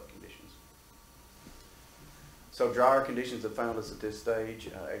material in the mud conditions. So drier conditions have found us at this stage.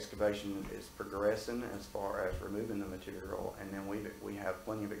 Excavation is progressing as far as removing the material, and then we have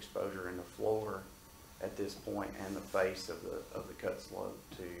plenty of exposure in the floor at this point and the face of the cut slope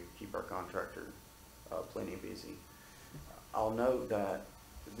to keep our contractor plenty busy. I'll note that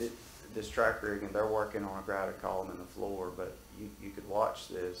this track rig, and they're working on a grouted column in the floor, but you could watch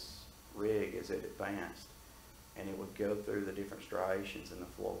this rig as it advanced, and it would go through the different striations in the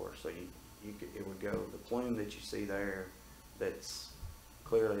floor. So it would go, the plume that you see there that's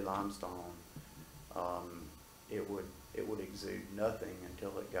clearly limestone, it would exude nothing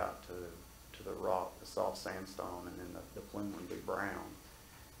until it got to the rock, the soft sandstone, and then the plume would be brown.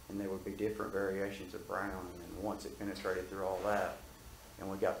 And there would be different variations of brown, and then once it penetrated through all that, and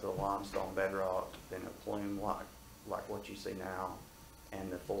we got to the limestone bedrock, then a plume like what you see now,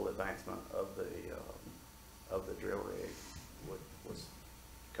 and the full advancement of the drill rig would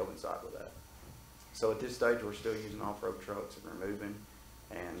coincide with that. So at this stage, we're still using off-road trucks and removing,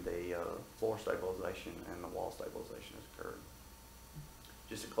 and the floor stabilization and the wall stabilization has occurred.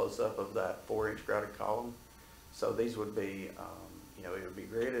 Just a close-up of that 4-inch grouted column. So these would be, you know, it would be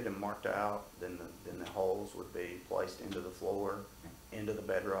gridded and marked out, then the holes would be placed into the floor, into the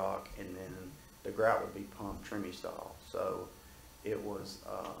bedrock, and then the grout would be pumped Trimmy style. So it was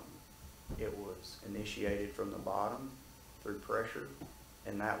initiated from the bottom through pressure,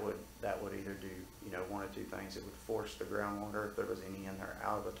 and that would either do, you know, one of two things. It would force the groundwater, if there was any in there,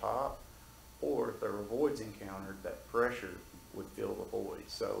 out of the top, or if there were voids encountered, that pressure would fill the void.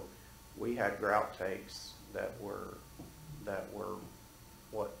 So we had grout takes that were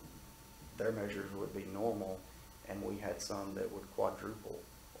what their measures would be normal, and we had some that would quadruple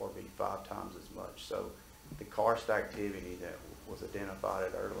or be 5 times as much. So the karst activity that was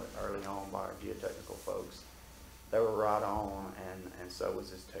identified early on by our geotechnical folks, they were right on, and so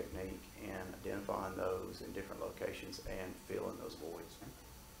was this technique in identifying those in different locations and filling those voids.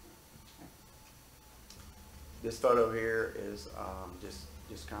 This photo here is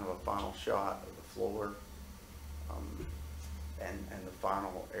just kind of a final shot of the floor and the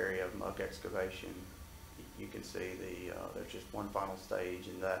final area of muck excavation. You can see there's just one final stage,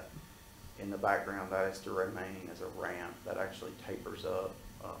 and that in the background, that is to remain as a ramp that actually tapers up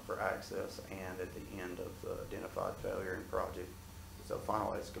for access, and at the end of the identified failure in project. So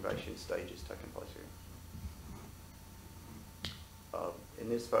final excavation stage is taking place here. In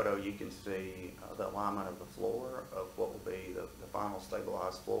this photo, you can see the alignment of the floor of what will be the final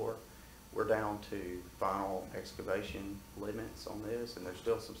stabilized floor. We're down to final excavation limits on this, and there's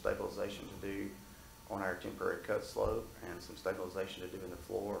still some stabilization to do on our temporary cut slope and some stabilization to do in the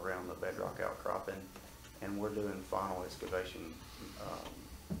floor around the bedrock outcropping. And we're doing final excavation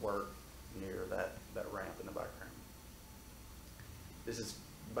work near that ramp in the background. This is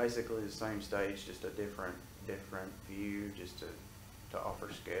basically the same stage, just a different view, just to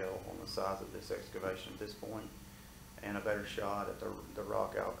offer scale on the size of this excavation at this point, and a better shot at the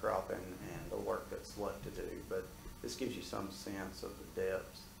rock outcropping and the work that's left to do. But this gives you some sense of the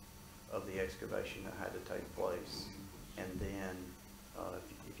depth of the excavation that had to take place. And then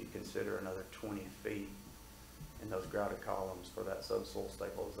if you consider another 20 feet in those grouted columns for that subsoil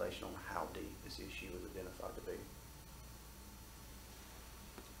stabilization on how deep this issue was identified to be.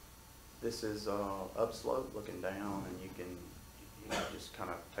 This is upslope looking down, and you can just kind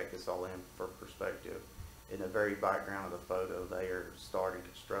of take this all in for perspective. In the very background of the photo, they are starting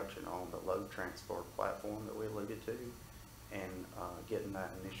construction on the load transfer platform that we alluded to, and getting that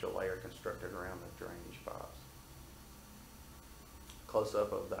initial layer constructed around the drainage pipes.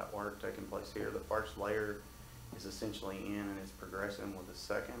 Close-up of that work taking place here. The first layer is essentially in, and it's progressing with the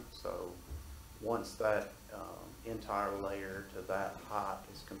second. So once that entire layer to that height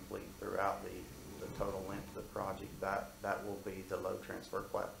is complete throughout the total length of the project, that will be the load transfer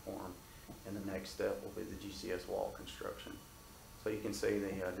platform, and the next step will be the GCS wall construction. So you can see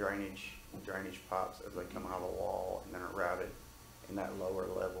the drainage pipes as they come out of the wall and then are routed in that lower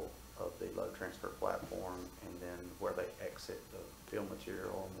level of the load transfer platform, and then where they exit the fill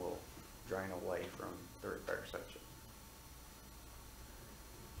material and will drain away from the repair section.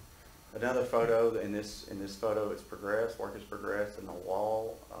 Another photo, in this photo, it's progressed, work has progressed in the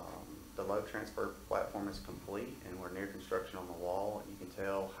wall. The load transfer platform is complete, and we're near construction on the wall. You can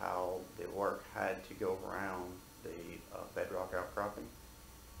tell how the work had to go around the bedrock outcropping,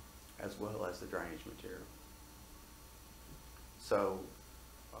 as well as the drainage material. So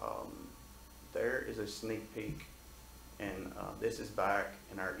there is a sneak peek, and this is back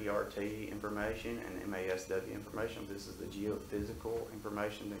in our ERT information and MASW information. This is the geophysical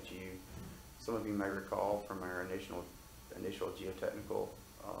information that some of you may recall from our initial geotechnical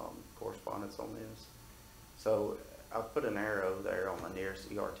correspondence on this. So I've put an arrow there on the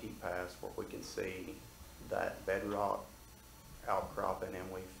nearest ERT pass where we can see that bedrock outcropping,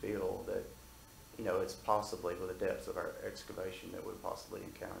 and we feel that, you know, it's possibly with the depths of our excavation that we possibly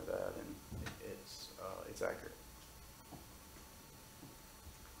encounter that, and it's accurate.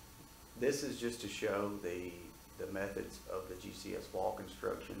 This is just to show the methods of the GCS wall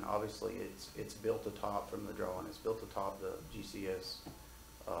construction. Obviously, it's built atop from the drawing. It's built atop the GCS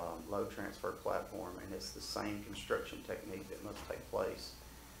load transfer platform, and it's the same construction technique that must take place.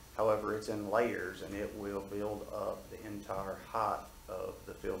 However, it's in layers, and it will build up the entire height of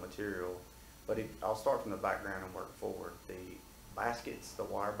the fill material. But I'll start from the background and work forward. The baskets, the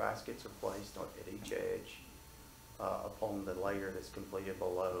wire baskets, are placed at each edge upon the layer that's completed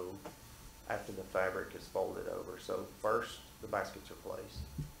below after the fabric is folded over. So first, the baskets are placed.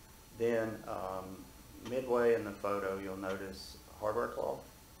 Then midway in the photo, you'll notice hardware cloth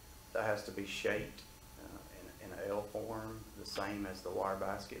that has to be shaped in an L form, the same as the wire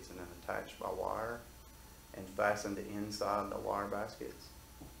baskets, and then attached by wire and fastened inside the wire baskets.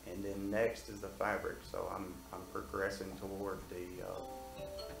 And then next is the fabric. So I'm progressing toward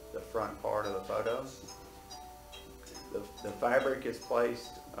the front part of the photo. The fabric is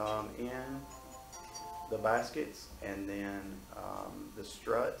placed in the baskets, and then the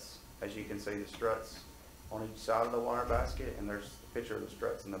struts, as you can see, the struts on each side of the wire basket, and there's a picture of the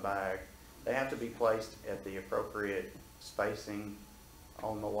struts in the bag. They have to be placed at the appropriate spacing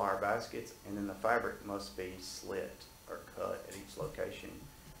on the wire baskets, and then the fabric must be slit or cut at each location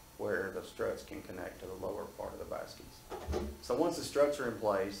where the struts can connect to the lower part of the baskets. So once the struts are in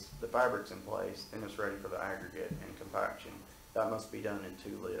place, the fabric's in place, then it's ready for the aggregate and compaction. That must be done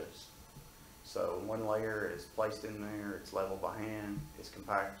in 2 lifts. So one layer is placed in there, it's leveled by hand, it's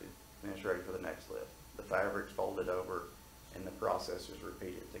compacted, and it's ready for the next lift. The fabric's folded over, and the process is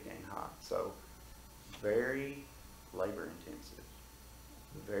repeated to gain height. So very labor intensive,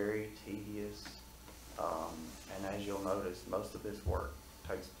 very tedious, and as you'll notice, most of this work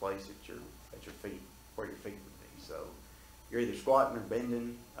takes place at your feet, where your feet would be. So you're either squatting or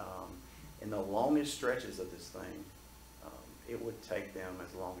bending. In the longest stretches of this thing, it would take them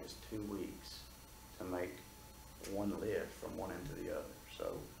as long as 2 weeks to make one lift from one end to the other.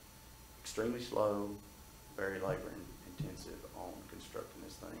 So extremely slow, very labor intensive on constructing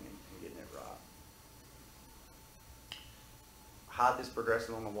this thing and getting it right. Height is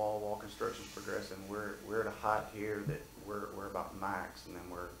progressing on the wall. Wall construction is progressing. We're at a height here that we're about max, and then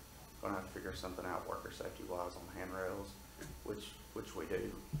we're going to have to figure something out worker safety wise on handrails, which we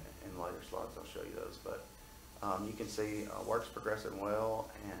do in later slides. I'll show you those. But you can see work's progressing well,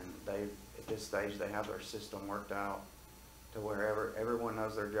 and at this stage they have their system worked out to where everyone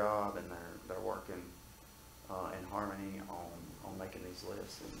knows their job, and they're working in harmony on making these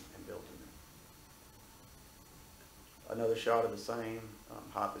lifts and building them. Another shot of the same,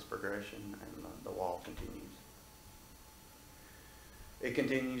 height is progression, and the wall continues. It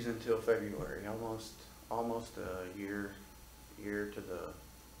continues until February, almost a year to the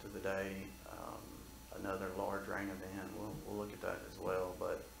day. Another large rain event, we'll look at that as well,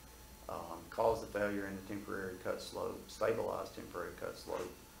 but caused the failure in the temporary cut slope, stabilized temporary cut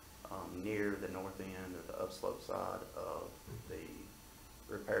slope near the north end of the upslope side of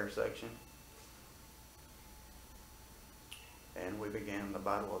the repair section. And we began the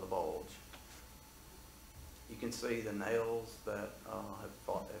battle of the bulge. You can see the nails that have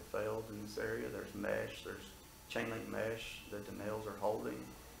failed in this area. There's mesh, there's chain link mesh that the nails are holding,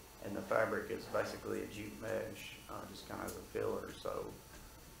 and the fabric is basically a jute mesh, just kind of as a filler. So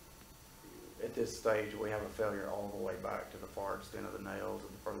at this stage, we have a failure all the way back to the far extent of the nails and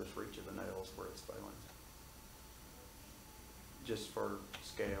the furthest reach of the nails where it's failing. Just for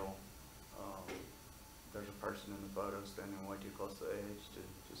scale, there's a person in the photo standing way too close to the edge to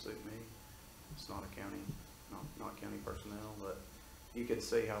suit me. It's not a county, not county personnel, but you can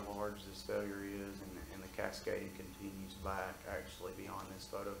see how large this failure is, and the cascading continues back actually beyond this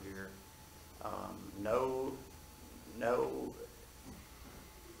photo here. No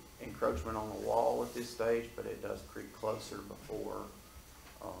encroachment on the wall at this stage, but it does creep closer before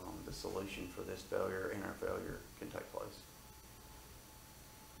the solution for this failure and our failure can take place.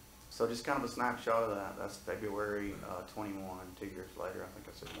 So just kind of a snapshot of that. That's February 21, 2 years later. I think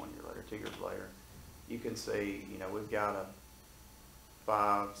I said 1 year later, 2 years later. You can see, we've got a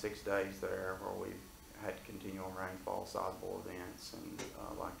 5-6 days there where we've had continual rainfall, sizable events, and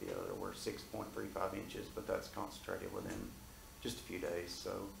like the other, we're 6.35 inches, but that's concentrated within just a few days.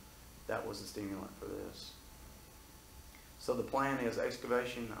 So that was the stimulant for this. So the plan is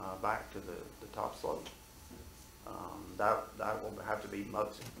excavation back to the top slope. That will have to be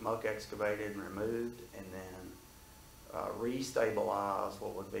muck excavated and removed, and then restabilize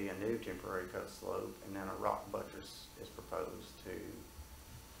what would be a new temporary cut slope, and then a rock buttress is proposed to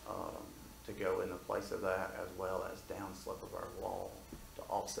go in the place of that, as well as downslope of our wall to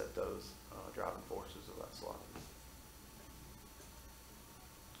offset those driving forces of that slide.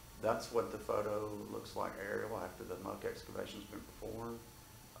 That's what the photo looks like aerial after the muck excavation's been performed.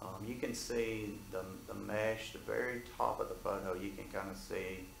 You can see the mesh, the very top of the photo, you can kind of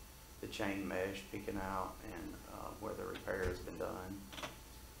see the chain mesh peeking out and where the repair has been done,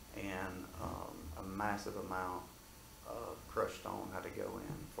 and a massive amount of crushed stone had to go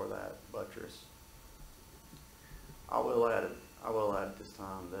in for that buttress. I will add at this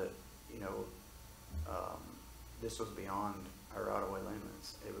time that this was beyond our right-of-way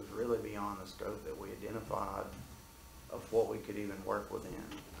limits. It was really beyond the scope that we identified of what we could even work within.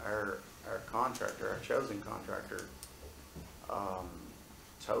 Our contractor, our chosen contractor,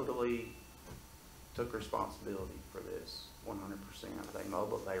 totally took responsibility for this 100%. They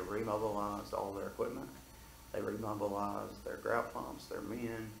remobilized all their equipment. They remobilized their grout pumps, their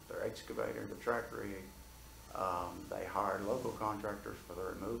men, their excavator, the track rig. They hired local contractors for the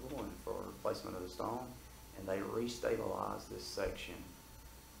removal and for placement of the stone, and they restabilized this section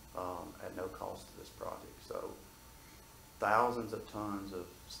at no cost to this project. So thousands of tons of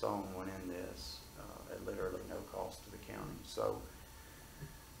stone went in this at literally no cost to the county. So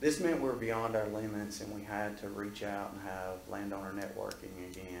this meant we were beyond our limits, and we had to reach out and have landowner networking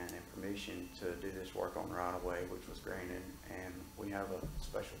again and permission to do this work on right-of-way, which was granted, and we have a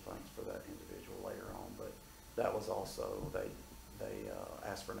special thanks for that individual later on. But that was also, they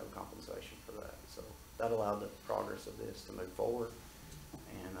asked for no compensation for that. So that allowed the progress of this to move forward,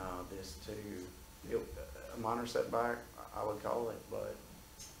 and this to, a minor setback, I would call it, but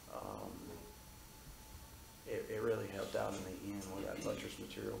it really helped out in the end with that buttress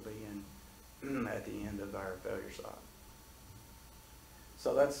material being at the end of our failure site.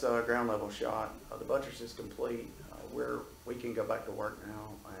 So that's a ground level shot. The buttress is complete. We can go back to work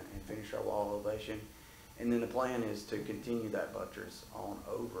now and finish our wall elevation. And then the plan is to continue that buttress on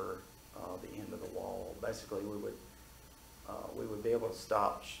over the end of the wall. Basically, we would be able to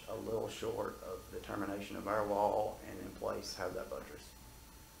stop a little short of the termination of our wall and in place have that buttress.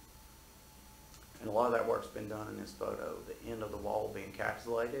 And a lot of that work's been done in this photo. The end of the wall will be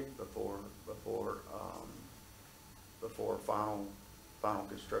encapsulated before final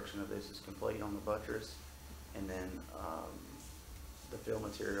construction of this is complete on the buttress. And then the fill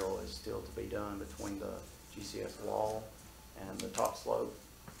material is still to be done between the GCS wall and the top slope,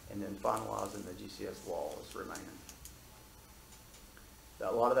 and then finalizing the GCS wall is remaining.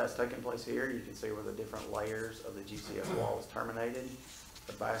 A lot of that's taking place here. You can see where the different layers of the GCS wall is terminated.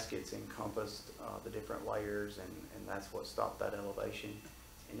 The baskets encompassed the different layers, and that's what stopped that elevation.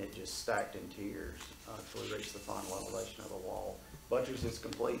 And it just stacked in tiers until we reached the final elevation of the wall. Buttress is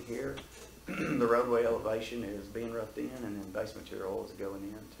complete here. The roadway elevation is being roughed in, and then base material is going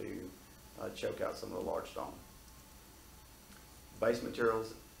in to choke out some of the large stone. Base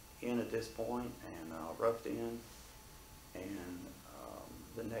materials in at this point and roughed in, and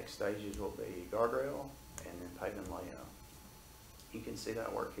the next stages will be guardrail and then pavement layout. You can see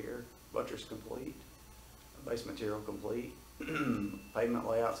that work here. Buttress complete, base material complete, pavement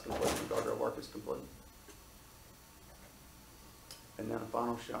layout's complete, and guardrail work is complete. And then a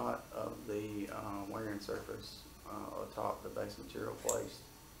final shot of the wearing surface atop the base material placed,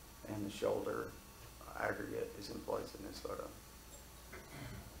 and the shoulder aggregate is in place in this photo.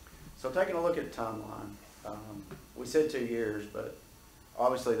 So taking a look at the timeline, we said 2 years, but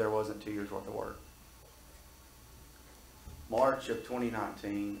obviously there wasn't 2 years worth of work. March of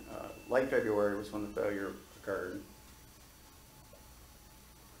 2019, late February was when the failure occurred.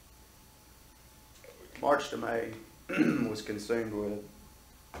 March to May was consumed with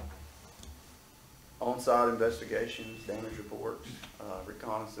on-site investigations, damage reports,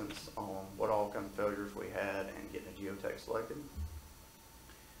 reconnaissance on what all kinds of failures we had, and getting a geotech selected.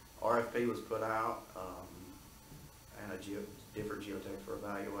 RFP was put out, and different geotechs were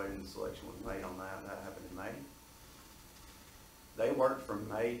evaluated, and the selection was made on that. That happened in May. They worked from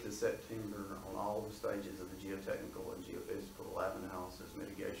May to September on all the stages of the geotechnical and geophysical lab analysis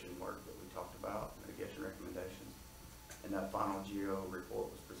mitigation work that we talked about, mitigation recommendations. And that final geo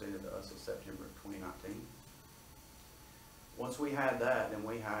report was presented to us in September of 2019. Once we had that, then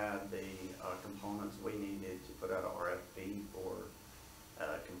we had the components we needed to put out an RFP for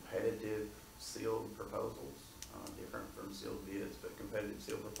competitive sealed proposals, different from sealed bids, but competitive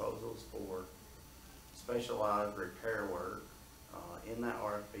sealed proposals for specialized repair work. In that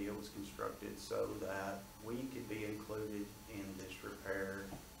RFP, it was constructed so that we could be included in this repair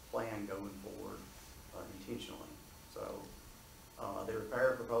plan going forward intentionally. So the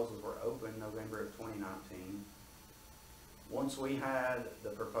repair proposals were open November of 2019. Once we had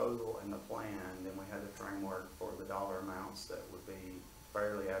the proposal and the plan, then we had the framework for the dollar amounts that would be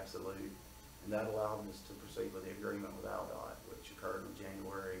fairly absolute, and that allowed us to proceed with the agreement with ALDOT, which occurred in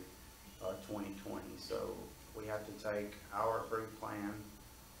January 2020. So we have to take our approved plan,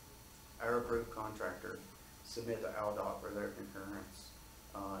 our approved contractor, submit to ALDOT for their concurrence,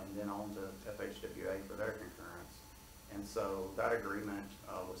 and then on to FHWA for their concurrence. And so that agreement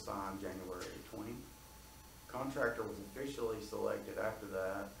was signed January 20. Contractor was officially selected after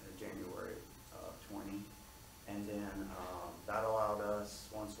that in January 20. And then that allowed us,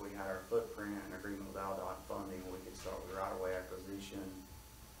 once we had our footprint and agreement with ALDOT funding, we could start with right-of-way acquisition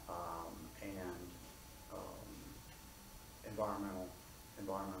and environmental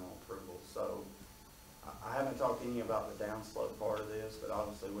approval. So I haven't talked to you about the downslope part of this, but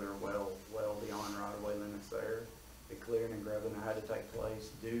obviously we were well beyond right-of-way limits there. the clearing and grubbing that had to take place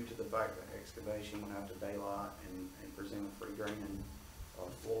due to the fact that excavation went out to daylight and present a free draining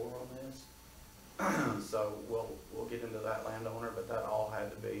floor on this. So we'll get into that landowner, but that all had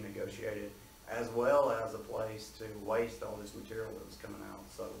to be negotiated, as well as a place to waste all this material that was coming out.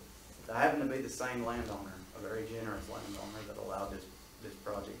 So that happened to be the same landowner, a very generous landowner that allowed this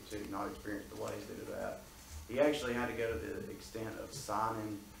project to not experience delays due to that. He actually had to go to the extent of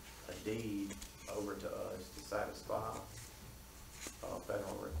signing a deed over to us to satisfy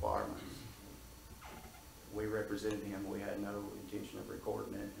federal requirements. We represented him. We had no intention of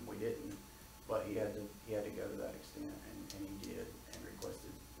recording it, and we didn't. But he had to go to that extent, and he did, and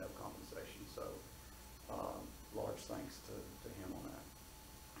requested no compensation. So large thanks to him on that.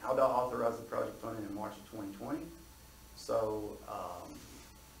 AlDOT authorized the project funding in March of 2020. So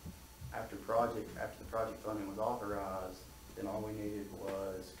after the project funding was authorized, then all we needed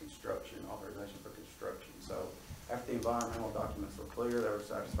was authorization for construction. So after the environmental documents were clear, they were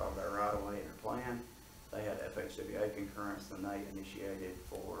satisfied with their right-of-way and their plan. They had FHWA concurrence, then they initiated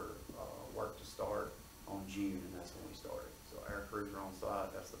for work to start on June, and that's when we started. So our crews are on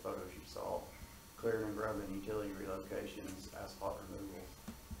site. That's the photos you saw. Clearing and grubbing, utility relocations, asphalt removal.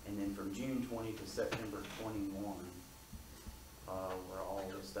 And then from June 20 to September 21 were all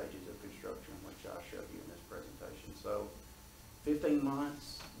the stages of construction, which I showed you in this presentation. So 15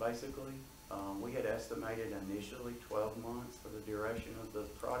 months, basically. We had estimated initially 12 months for the duration of the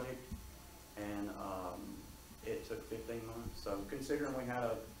project, and it took 15 months. So considering we had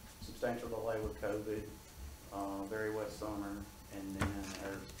a substantial delay with COVID, very wet summer, and then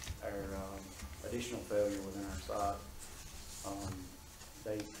our additional failure within our site,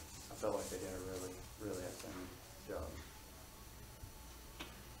 I felt like they did a really outstanding job.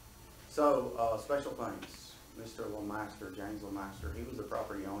 So special thanks, Mr. LeMaster, James LeMaster. He was the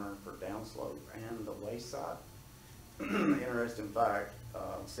property owner for Downslope and the Waste site. Interesting fact,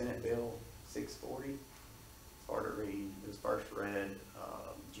 Senate Bill 640. Hard to read. It was first read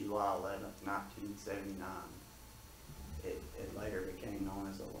July 11th, 1979. It later became known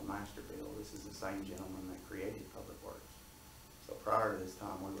as the LeMaster Bill. This is the same gentleman that created Public Works. So prior to this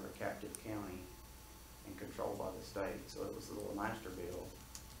time, we were a captive county and controlled by the state. So it was the LeMaster Bill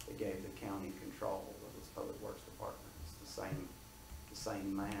that gave the county control of its Public Works Department. It's the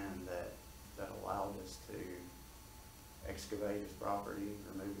same man that allowed us to excavate his property,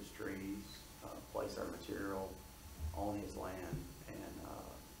 remove his trees, place our material on his land. And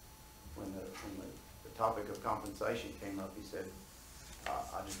when the topic of compensation came up, he said,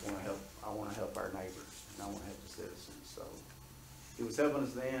 I just want to help. I want to help our neighbors, and I want to help the citizens. So he was helping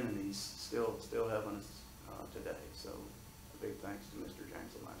us then, and he's still helping us today. So a big thanks to Mr.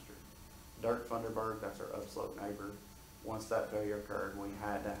 James LeMaster. Dirk Funderburg, that's our upslope neighbor. Once that failure occurred, we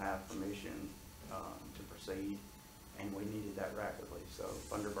had to have permission to proceed, and we needed that rapidly. So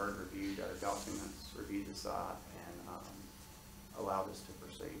Funderburg reviewed our documents, reviewed the site, and allowed us to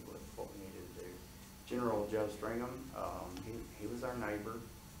proceed with what we needed to do. General Joe Stringham, he was our neighbor.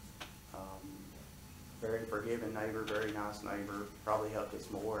 Very forgiving neighbor, very nice neighbor. Probably helped us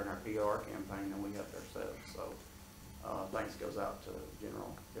more in our PR campaign than we helped ourselves. So thanks goes out to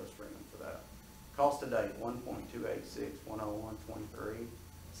General Joe Stringham for that. Cost to date, 1.286, 101.23. It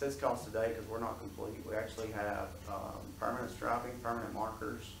says cost to date because we're not complete. We actually have permanent striping, permanent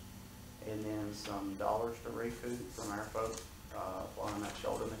markers, and then some dollars to recoup from our folks applying that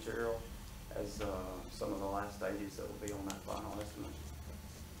shoulder material as some of the last stages that will be on that final estimate.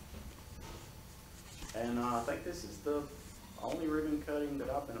 And I think this is the only ribbon cutting that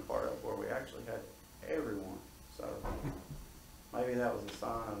I've been a part of where we actually had everyone. So maybe that was a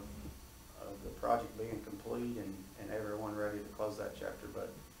sign of the project being complete and everyone ready to close that chapter.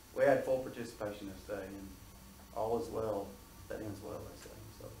 But we had full participation this day, and all is well that ends well, they say.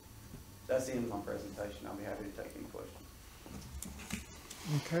 So that's the end of my presentation. I'll be happy to take any questions.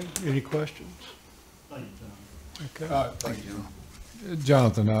 Okay, any questions? Thank you, Tom. Okay. Thank you.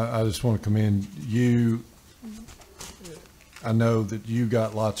 Jonathan, I just want to commend you. I know that you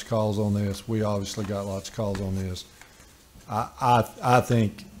got lots of calls on this. We obviously got lots of calls on this. I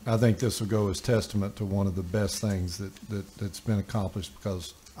think this will go as testament to one of the best things that's been accomplished,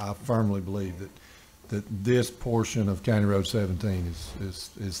 because I firmly believe that this portion of County Road 17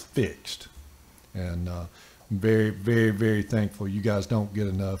 is fixed, and very, very, very thankful. You guys don't get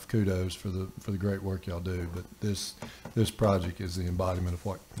enough kudos for the great work y'all do, but this project is the embodiment of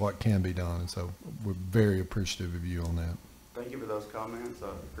what can be done, and so we're very appreciative of you on that. Thank you for those comments. I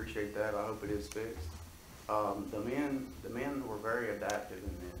appreciate that. I hope it is fixed. The men were very adaptive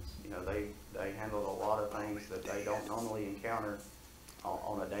in this. You know, they handled a lot of things that they don't normally encounter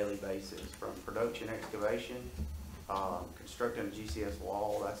on a daily basis, from production excavation Constructing a GCS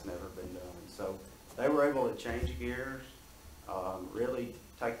wall, that's never been done. So they were able to change gears, really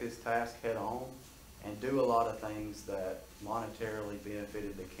take this task head on, and do a lot of things that monetarily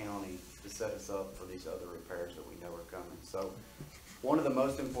benefited the county to set us up for these other repairs that we know are coming. So one of the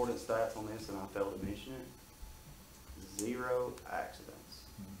most important stats on this, and I failed to mention it, 0 accidents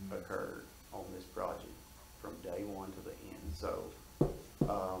occurred on this project from day one to the end. So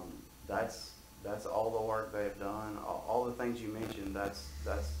that's all the work they've done. All the things you mentioned, that's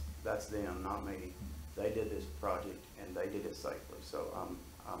them, not me. They did this project and they did it safely. So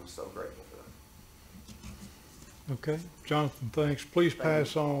I'm so grateful for that. Okay, Jonathan, thanks. Please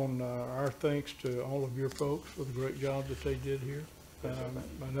pass on our thanks to all of your folks for the great job that they did here.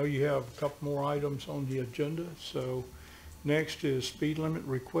 I know you have a couple more items on the agenda, so next is speed limit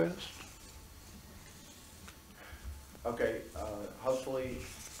request. Okay, hopefully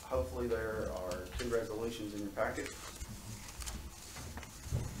there are 2 resolutions in your packet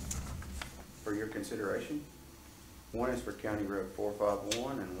for your consideration. One is for County Road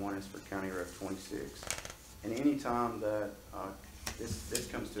 451 and one is for County Road 26. And any time that, this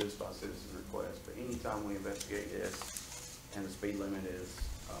comes to us by citizen request, but any time we investigate this and the speed limit is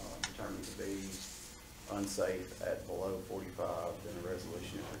determined to be unsafe at below 45, then a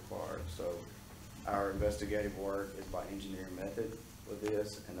resolution is required. So our investigative work is by engineering method with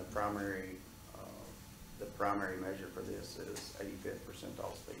this, and the primary measure for this is 85th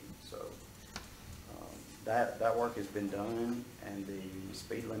percentile speed. So that work has been done, and the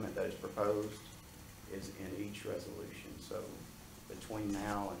speed limit that is proposed is in each resolution. So between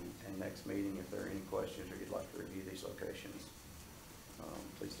now and next meeting, if there are any questions or you'd like to review these locations,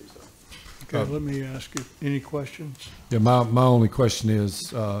 please do so. Okay, let me ask you, any questions? Yeah, my only question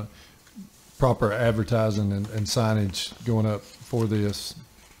is proper advertising and signage going up for this.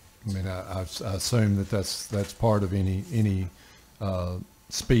 I mean, I assume that that's part of any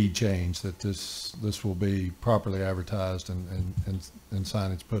speed change, that this will be properly advertised and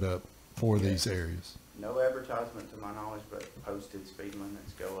signage put up for these areas. No advertisement to my knowledge, but posted speed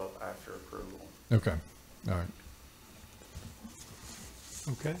limits go up after approval. Okay, all right.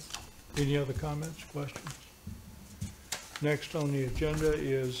 Okay, any other comments, questions? Next on the agenda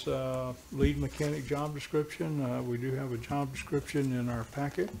is lead mechanic job description. We do have a job description in our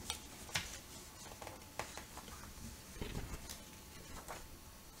packet.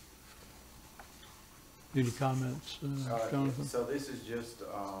 Any comments, Jonathan? So this is just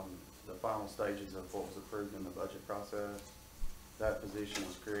the final stages of what was approved in the budget process. That position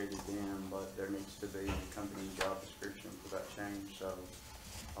was created then, but there needs to be an accompanying job description for that change. So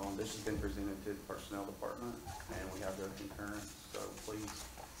this has been presented to the personnel department, and we have their concurrence. So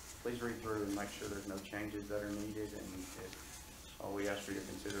please read through and make sure there's no changes that are needed, and we ask for your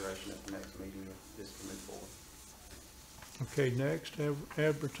consideration at the next meeting if this can move forward. Okay, next,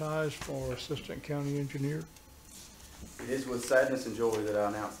 advertise for assistant county engineer. It is with sadness and joy that I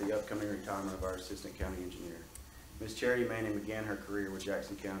announce the upcoming retirement of our assistant county engineer. Ms. Charity Manning began her career with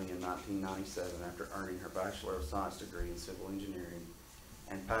Jackson County in 1997 after earning her Bachelor of Science degree in civil engineering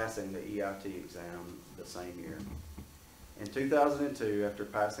and passing the EIT exam the same year. In 2002, after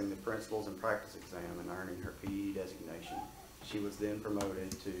passing the Principles and Practice exam and earning her PE designation, she was then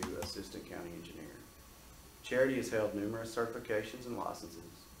promoted to assistant county engineer. Charity has held numerous certifications and licenses: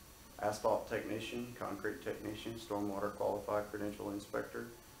 asphalt technician, concrete technician, stormwater qualified credential inspector,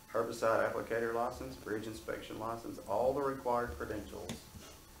 herbicide applicator license, bridge inspection license, all the required credentials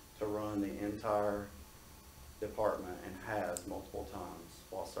to run the entire department, and has multiple times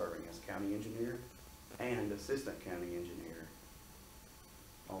while serving as county engineer and assistant county engineer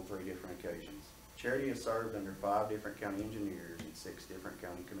on 3 different occasions. Charity has served under 5 different county engineers and 6 different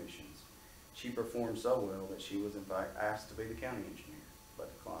county commissions. She performed so well that she was in fact asked to be the county engineer,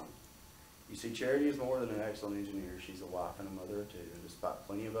 but declined. You see, Charity is more than an excellent engineer. She's a wife and a mother of 2, and despite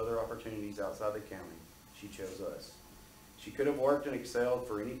plenty of other opportunities outside the county, she chose us. She could have worked and excelled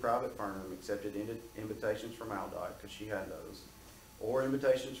for any private firm, accepted invitations from Aldite, because she had those, or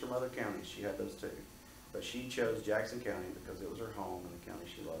invitations from other counties, she had those too. But she chose Jackson County because it was her home and the county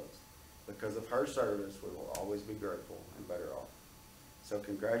she loves. Because of her service, we will always be grateful and better off. So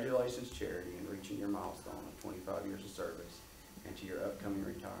congratulations, Charity, in reaching your milestone of 25 years of service, and to your upcoming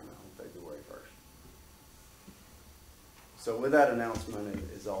retirement on February 1st. So with that announcement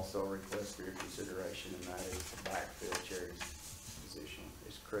is also a request for your consideration, and that is to backfill Charity's position.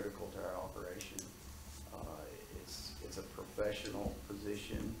 It's critical to our operation. It's a professional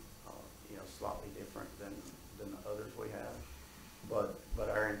position, slightly different than the others we have. But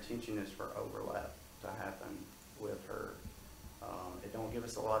our intention is for overlap to happen with her. It don't won't give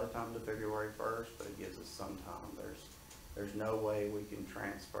us a lot of time to February 1st, but it gives us some time. There's no way we can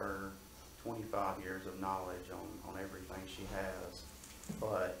transfer 25 years of knowledge on everything she has,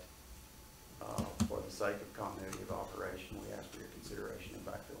 but for the sake of continuity of operation, we ask for your consideration in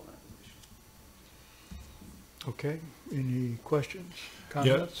backfilling that position. Okay, any questions,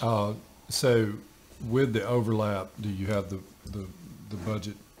 comments? Yeah, so with the overlap, do you have the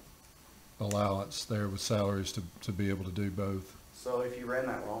budget allowance there with salaries to be able to do both? So if you ran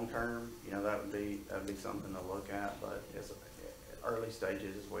that long term, you know, that'd be something to look at, but as early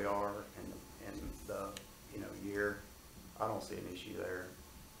stages as we are in the, you know, year, I don't see an issue there.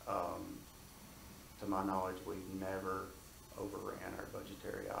 To my knowledge, we've never overran our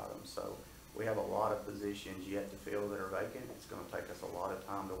budgetary items, so we have a lot of positions yet to fill that are vacant. It's gonna take us a lot of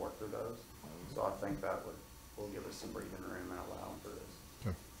time to work through those. So I think that will give us some breathing room and allow for this.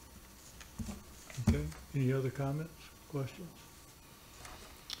 Okay. Okay, any other comments, questions?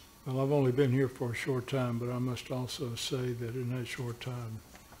 Well, I've only been here for a short time, but I must also say that in that short time,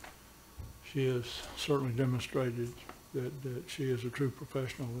 she has certainly demonstrated that she is a true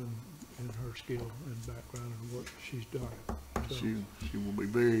professional in her skill and background and what she's done. So, She will be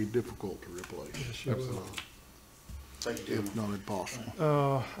very difficult to replace. yes, she will. Thank you, If not impossible.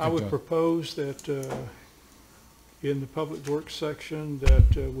 I would Okay. propose that in the Public Works section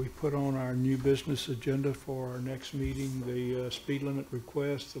that we put on our new business agenda for our next meeting, the speed limit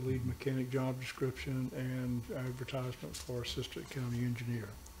request, the lead mechanic job description, and advertisement for assistant county engineer.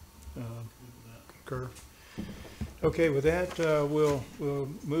 Concur? Okay, with that, we'll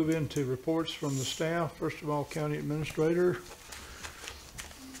move into reports from the staff. First of all, County Administrator.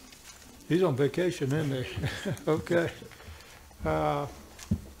 He's on vacation, isn't he? Okay.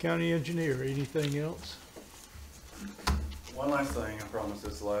 County Engineer, anything else? One last thing, I promise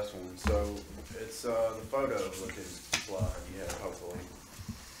this is the last one. So it's the photo looking slide you have, hopefully.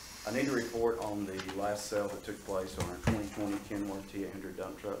 I need to report on the last sale that took place on our 2020 Kenworth T800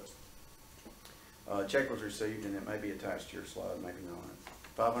 dump truck. Check was received, and it may be attached to your slide, maybe not.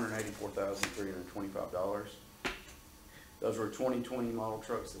 $584,325. Those were 2020 model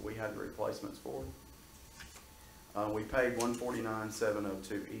trucks that we had the replacements for. We paid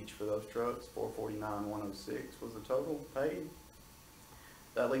 $149,702 each for those trucks. $449,106 was the total paid.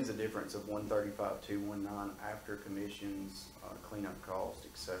 That leaves a difference of $135,219 after commissions, cleanup costs,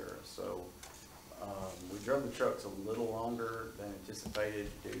 etc. So we drove the trucks a little longer than anticipated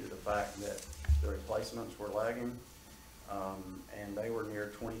due to the fact that the replacements were lagging, and they were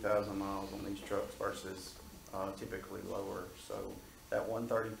near 20,000 miles on these trucks versus typically lower. So that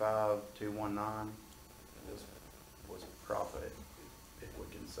 $135,219 was profit, if we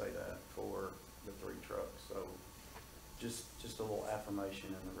can say that, for the 3 trucks. So just a little affirmation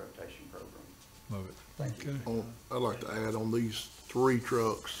in the rotation program. Love it. Thank you. Okay. I'd like to add on these 3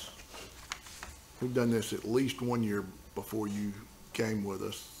 trucks, we've done this at least 1 year before you came with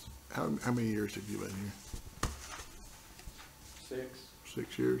us. How many years have you been here? 6.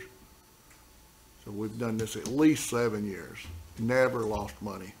 6 years? So we've done this at least 7 years. Never lost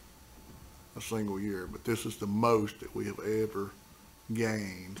money a single year, but this is the most that we have ever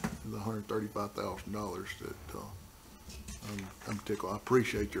gained, the $135,000 that I'm tickled. I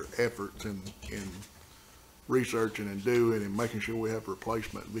appreciate your efforts in researching and doing and making sure we have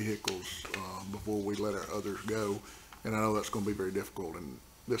replacement vehicles before we let our others go. And I know that's going to be very difficult in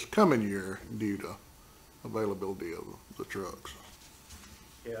this coming year due to availability of the trucks.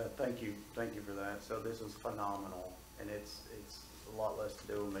 Yeah, thank you for that. So this was phenomenal, and it's a lot less to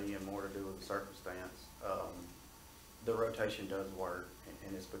do with me and more to do with the circumstance. The rotation does work,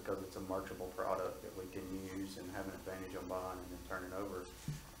 and it's because it's a marketable product that we can use and have an advantage on buying and then turning over.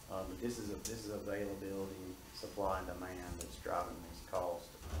 But this is availability, supply and demand that's driving this cost,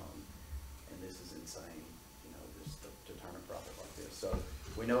 and this is insane. You know, just to turn a profit like this. So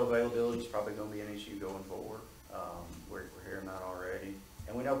we know availability is probably going to be an issue going forward. We're hearing that already,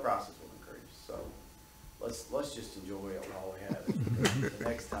 and we know prices will increase. So let's just enjoy it while we have it. The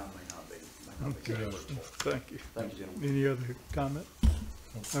next time may not be. Okay. Thank you. Thank you, gentlemen. Any other comment?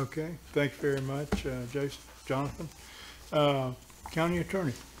 Okay, thanks very much, Jason, Jonathan. County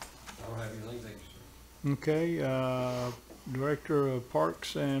Attorney. I don't have anything, thank you, sir. Okay, Director of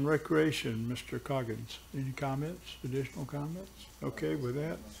Parks and Recreation, Mr. Coggins. Any comments, additional comments? Okay, with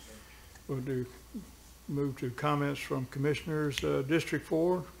that, we'll move to comments from Commissioners. District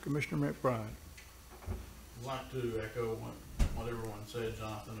 4, Commissioner McBride. I'd like to echo what everyone said,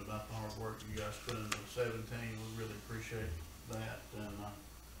 Jonathan, about the hard work you guys put into 17. We really appreciate that, and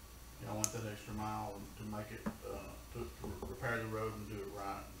you know, I went that extra mile to make it to repair the road and do it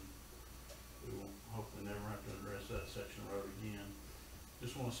right. And we will hopefully never have to address that section of road again.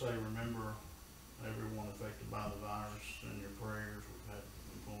 just wanna say, remember everyone affected by the virus in your prayers. We've had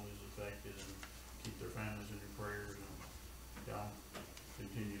employees affected, and keep their families in your prayers, and y'all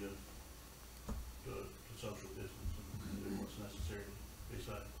continue to social distance and do what's necessary to be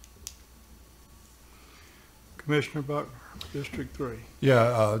safe. Commissioner Buckner, District 3.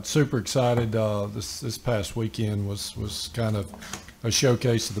 Yeah, super excited. This past weekend was kind of a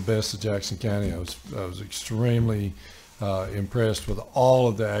showcase of the best of Jackson County. I was extremely impressed with all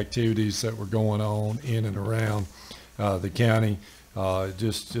of the activities that were going on in and around the county.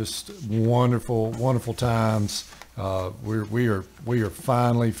 Just wonderful times. We are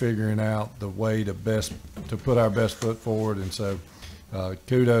finally figuring out the way to put our best foot forward, and so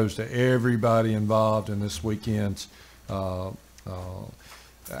kudos to everybody involved in this weekend's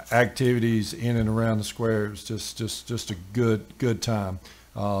activities in and around the square. It was just a good time.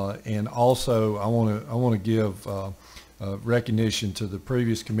 And also I want to give recognition to the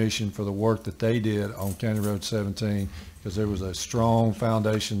previous commission for the work that they did on County Road 17, because there was a strong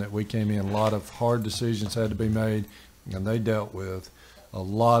foundation that we came in. A lot of hard decisions had to be made, and they dealt with a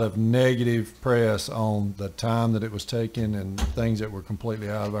lot of negative press on the time that it was taken and things that were completely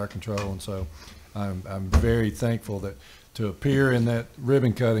out of our control. And so I'm very thankful that to appear in that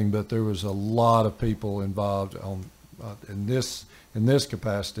ribbon cutting, but there was a lot of people involved on in this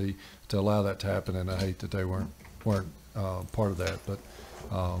capacity to allow that to happen, and I hate that they weren't part of that. But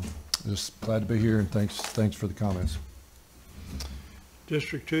just glad to be here, and thanks for the comments.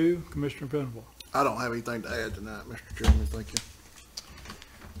 District 2, Commissioner Venable. I don't have anything to add tonight, Mr. Chairman. Thank you.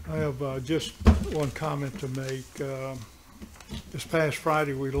 I have just one comment to make. This past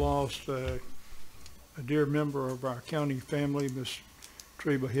Friday, we lost a dear member of our county family, Miss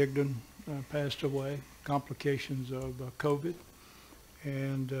Treva Higdon, passed away, complications of COVID,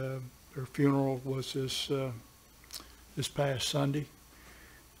 and her funeral was this past Sunday.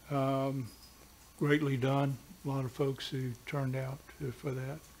 Greatly done. A lot of folks who turned out for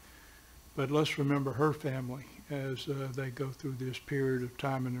that. But let's remember her family as they go through this period of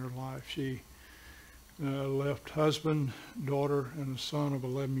time in their life. She left husband, daughter, and a son of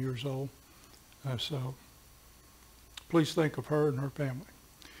 11 years old. So please think of her and her family.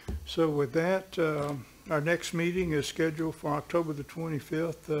 So with that, our next meeting is scheduled for October the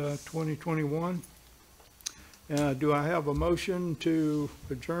 25th, 2021. Do I have a motion to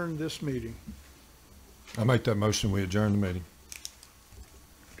adjourn this meeting? I make that motion, we adjourn the meeting.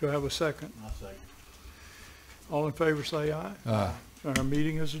 Do I have a second? I second. All in favor say aye. Aye. Our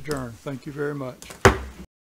meeting is adjourned. Thank you very much.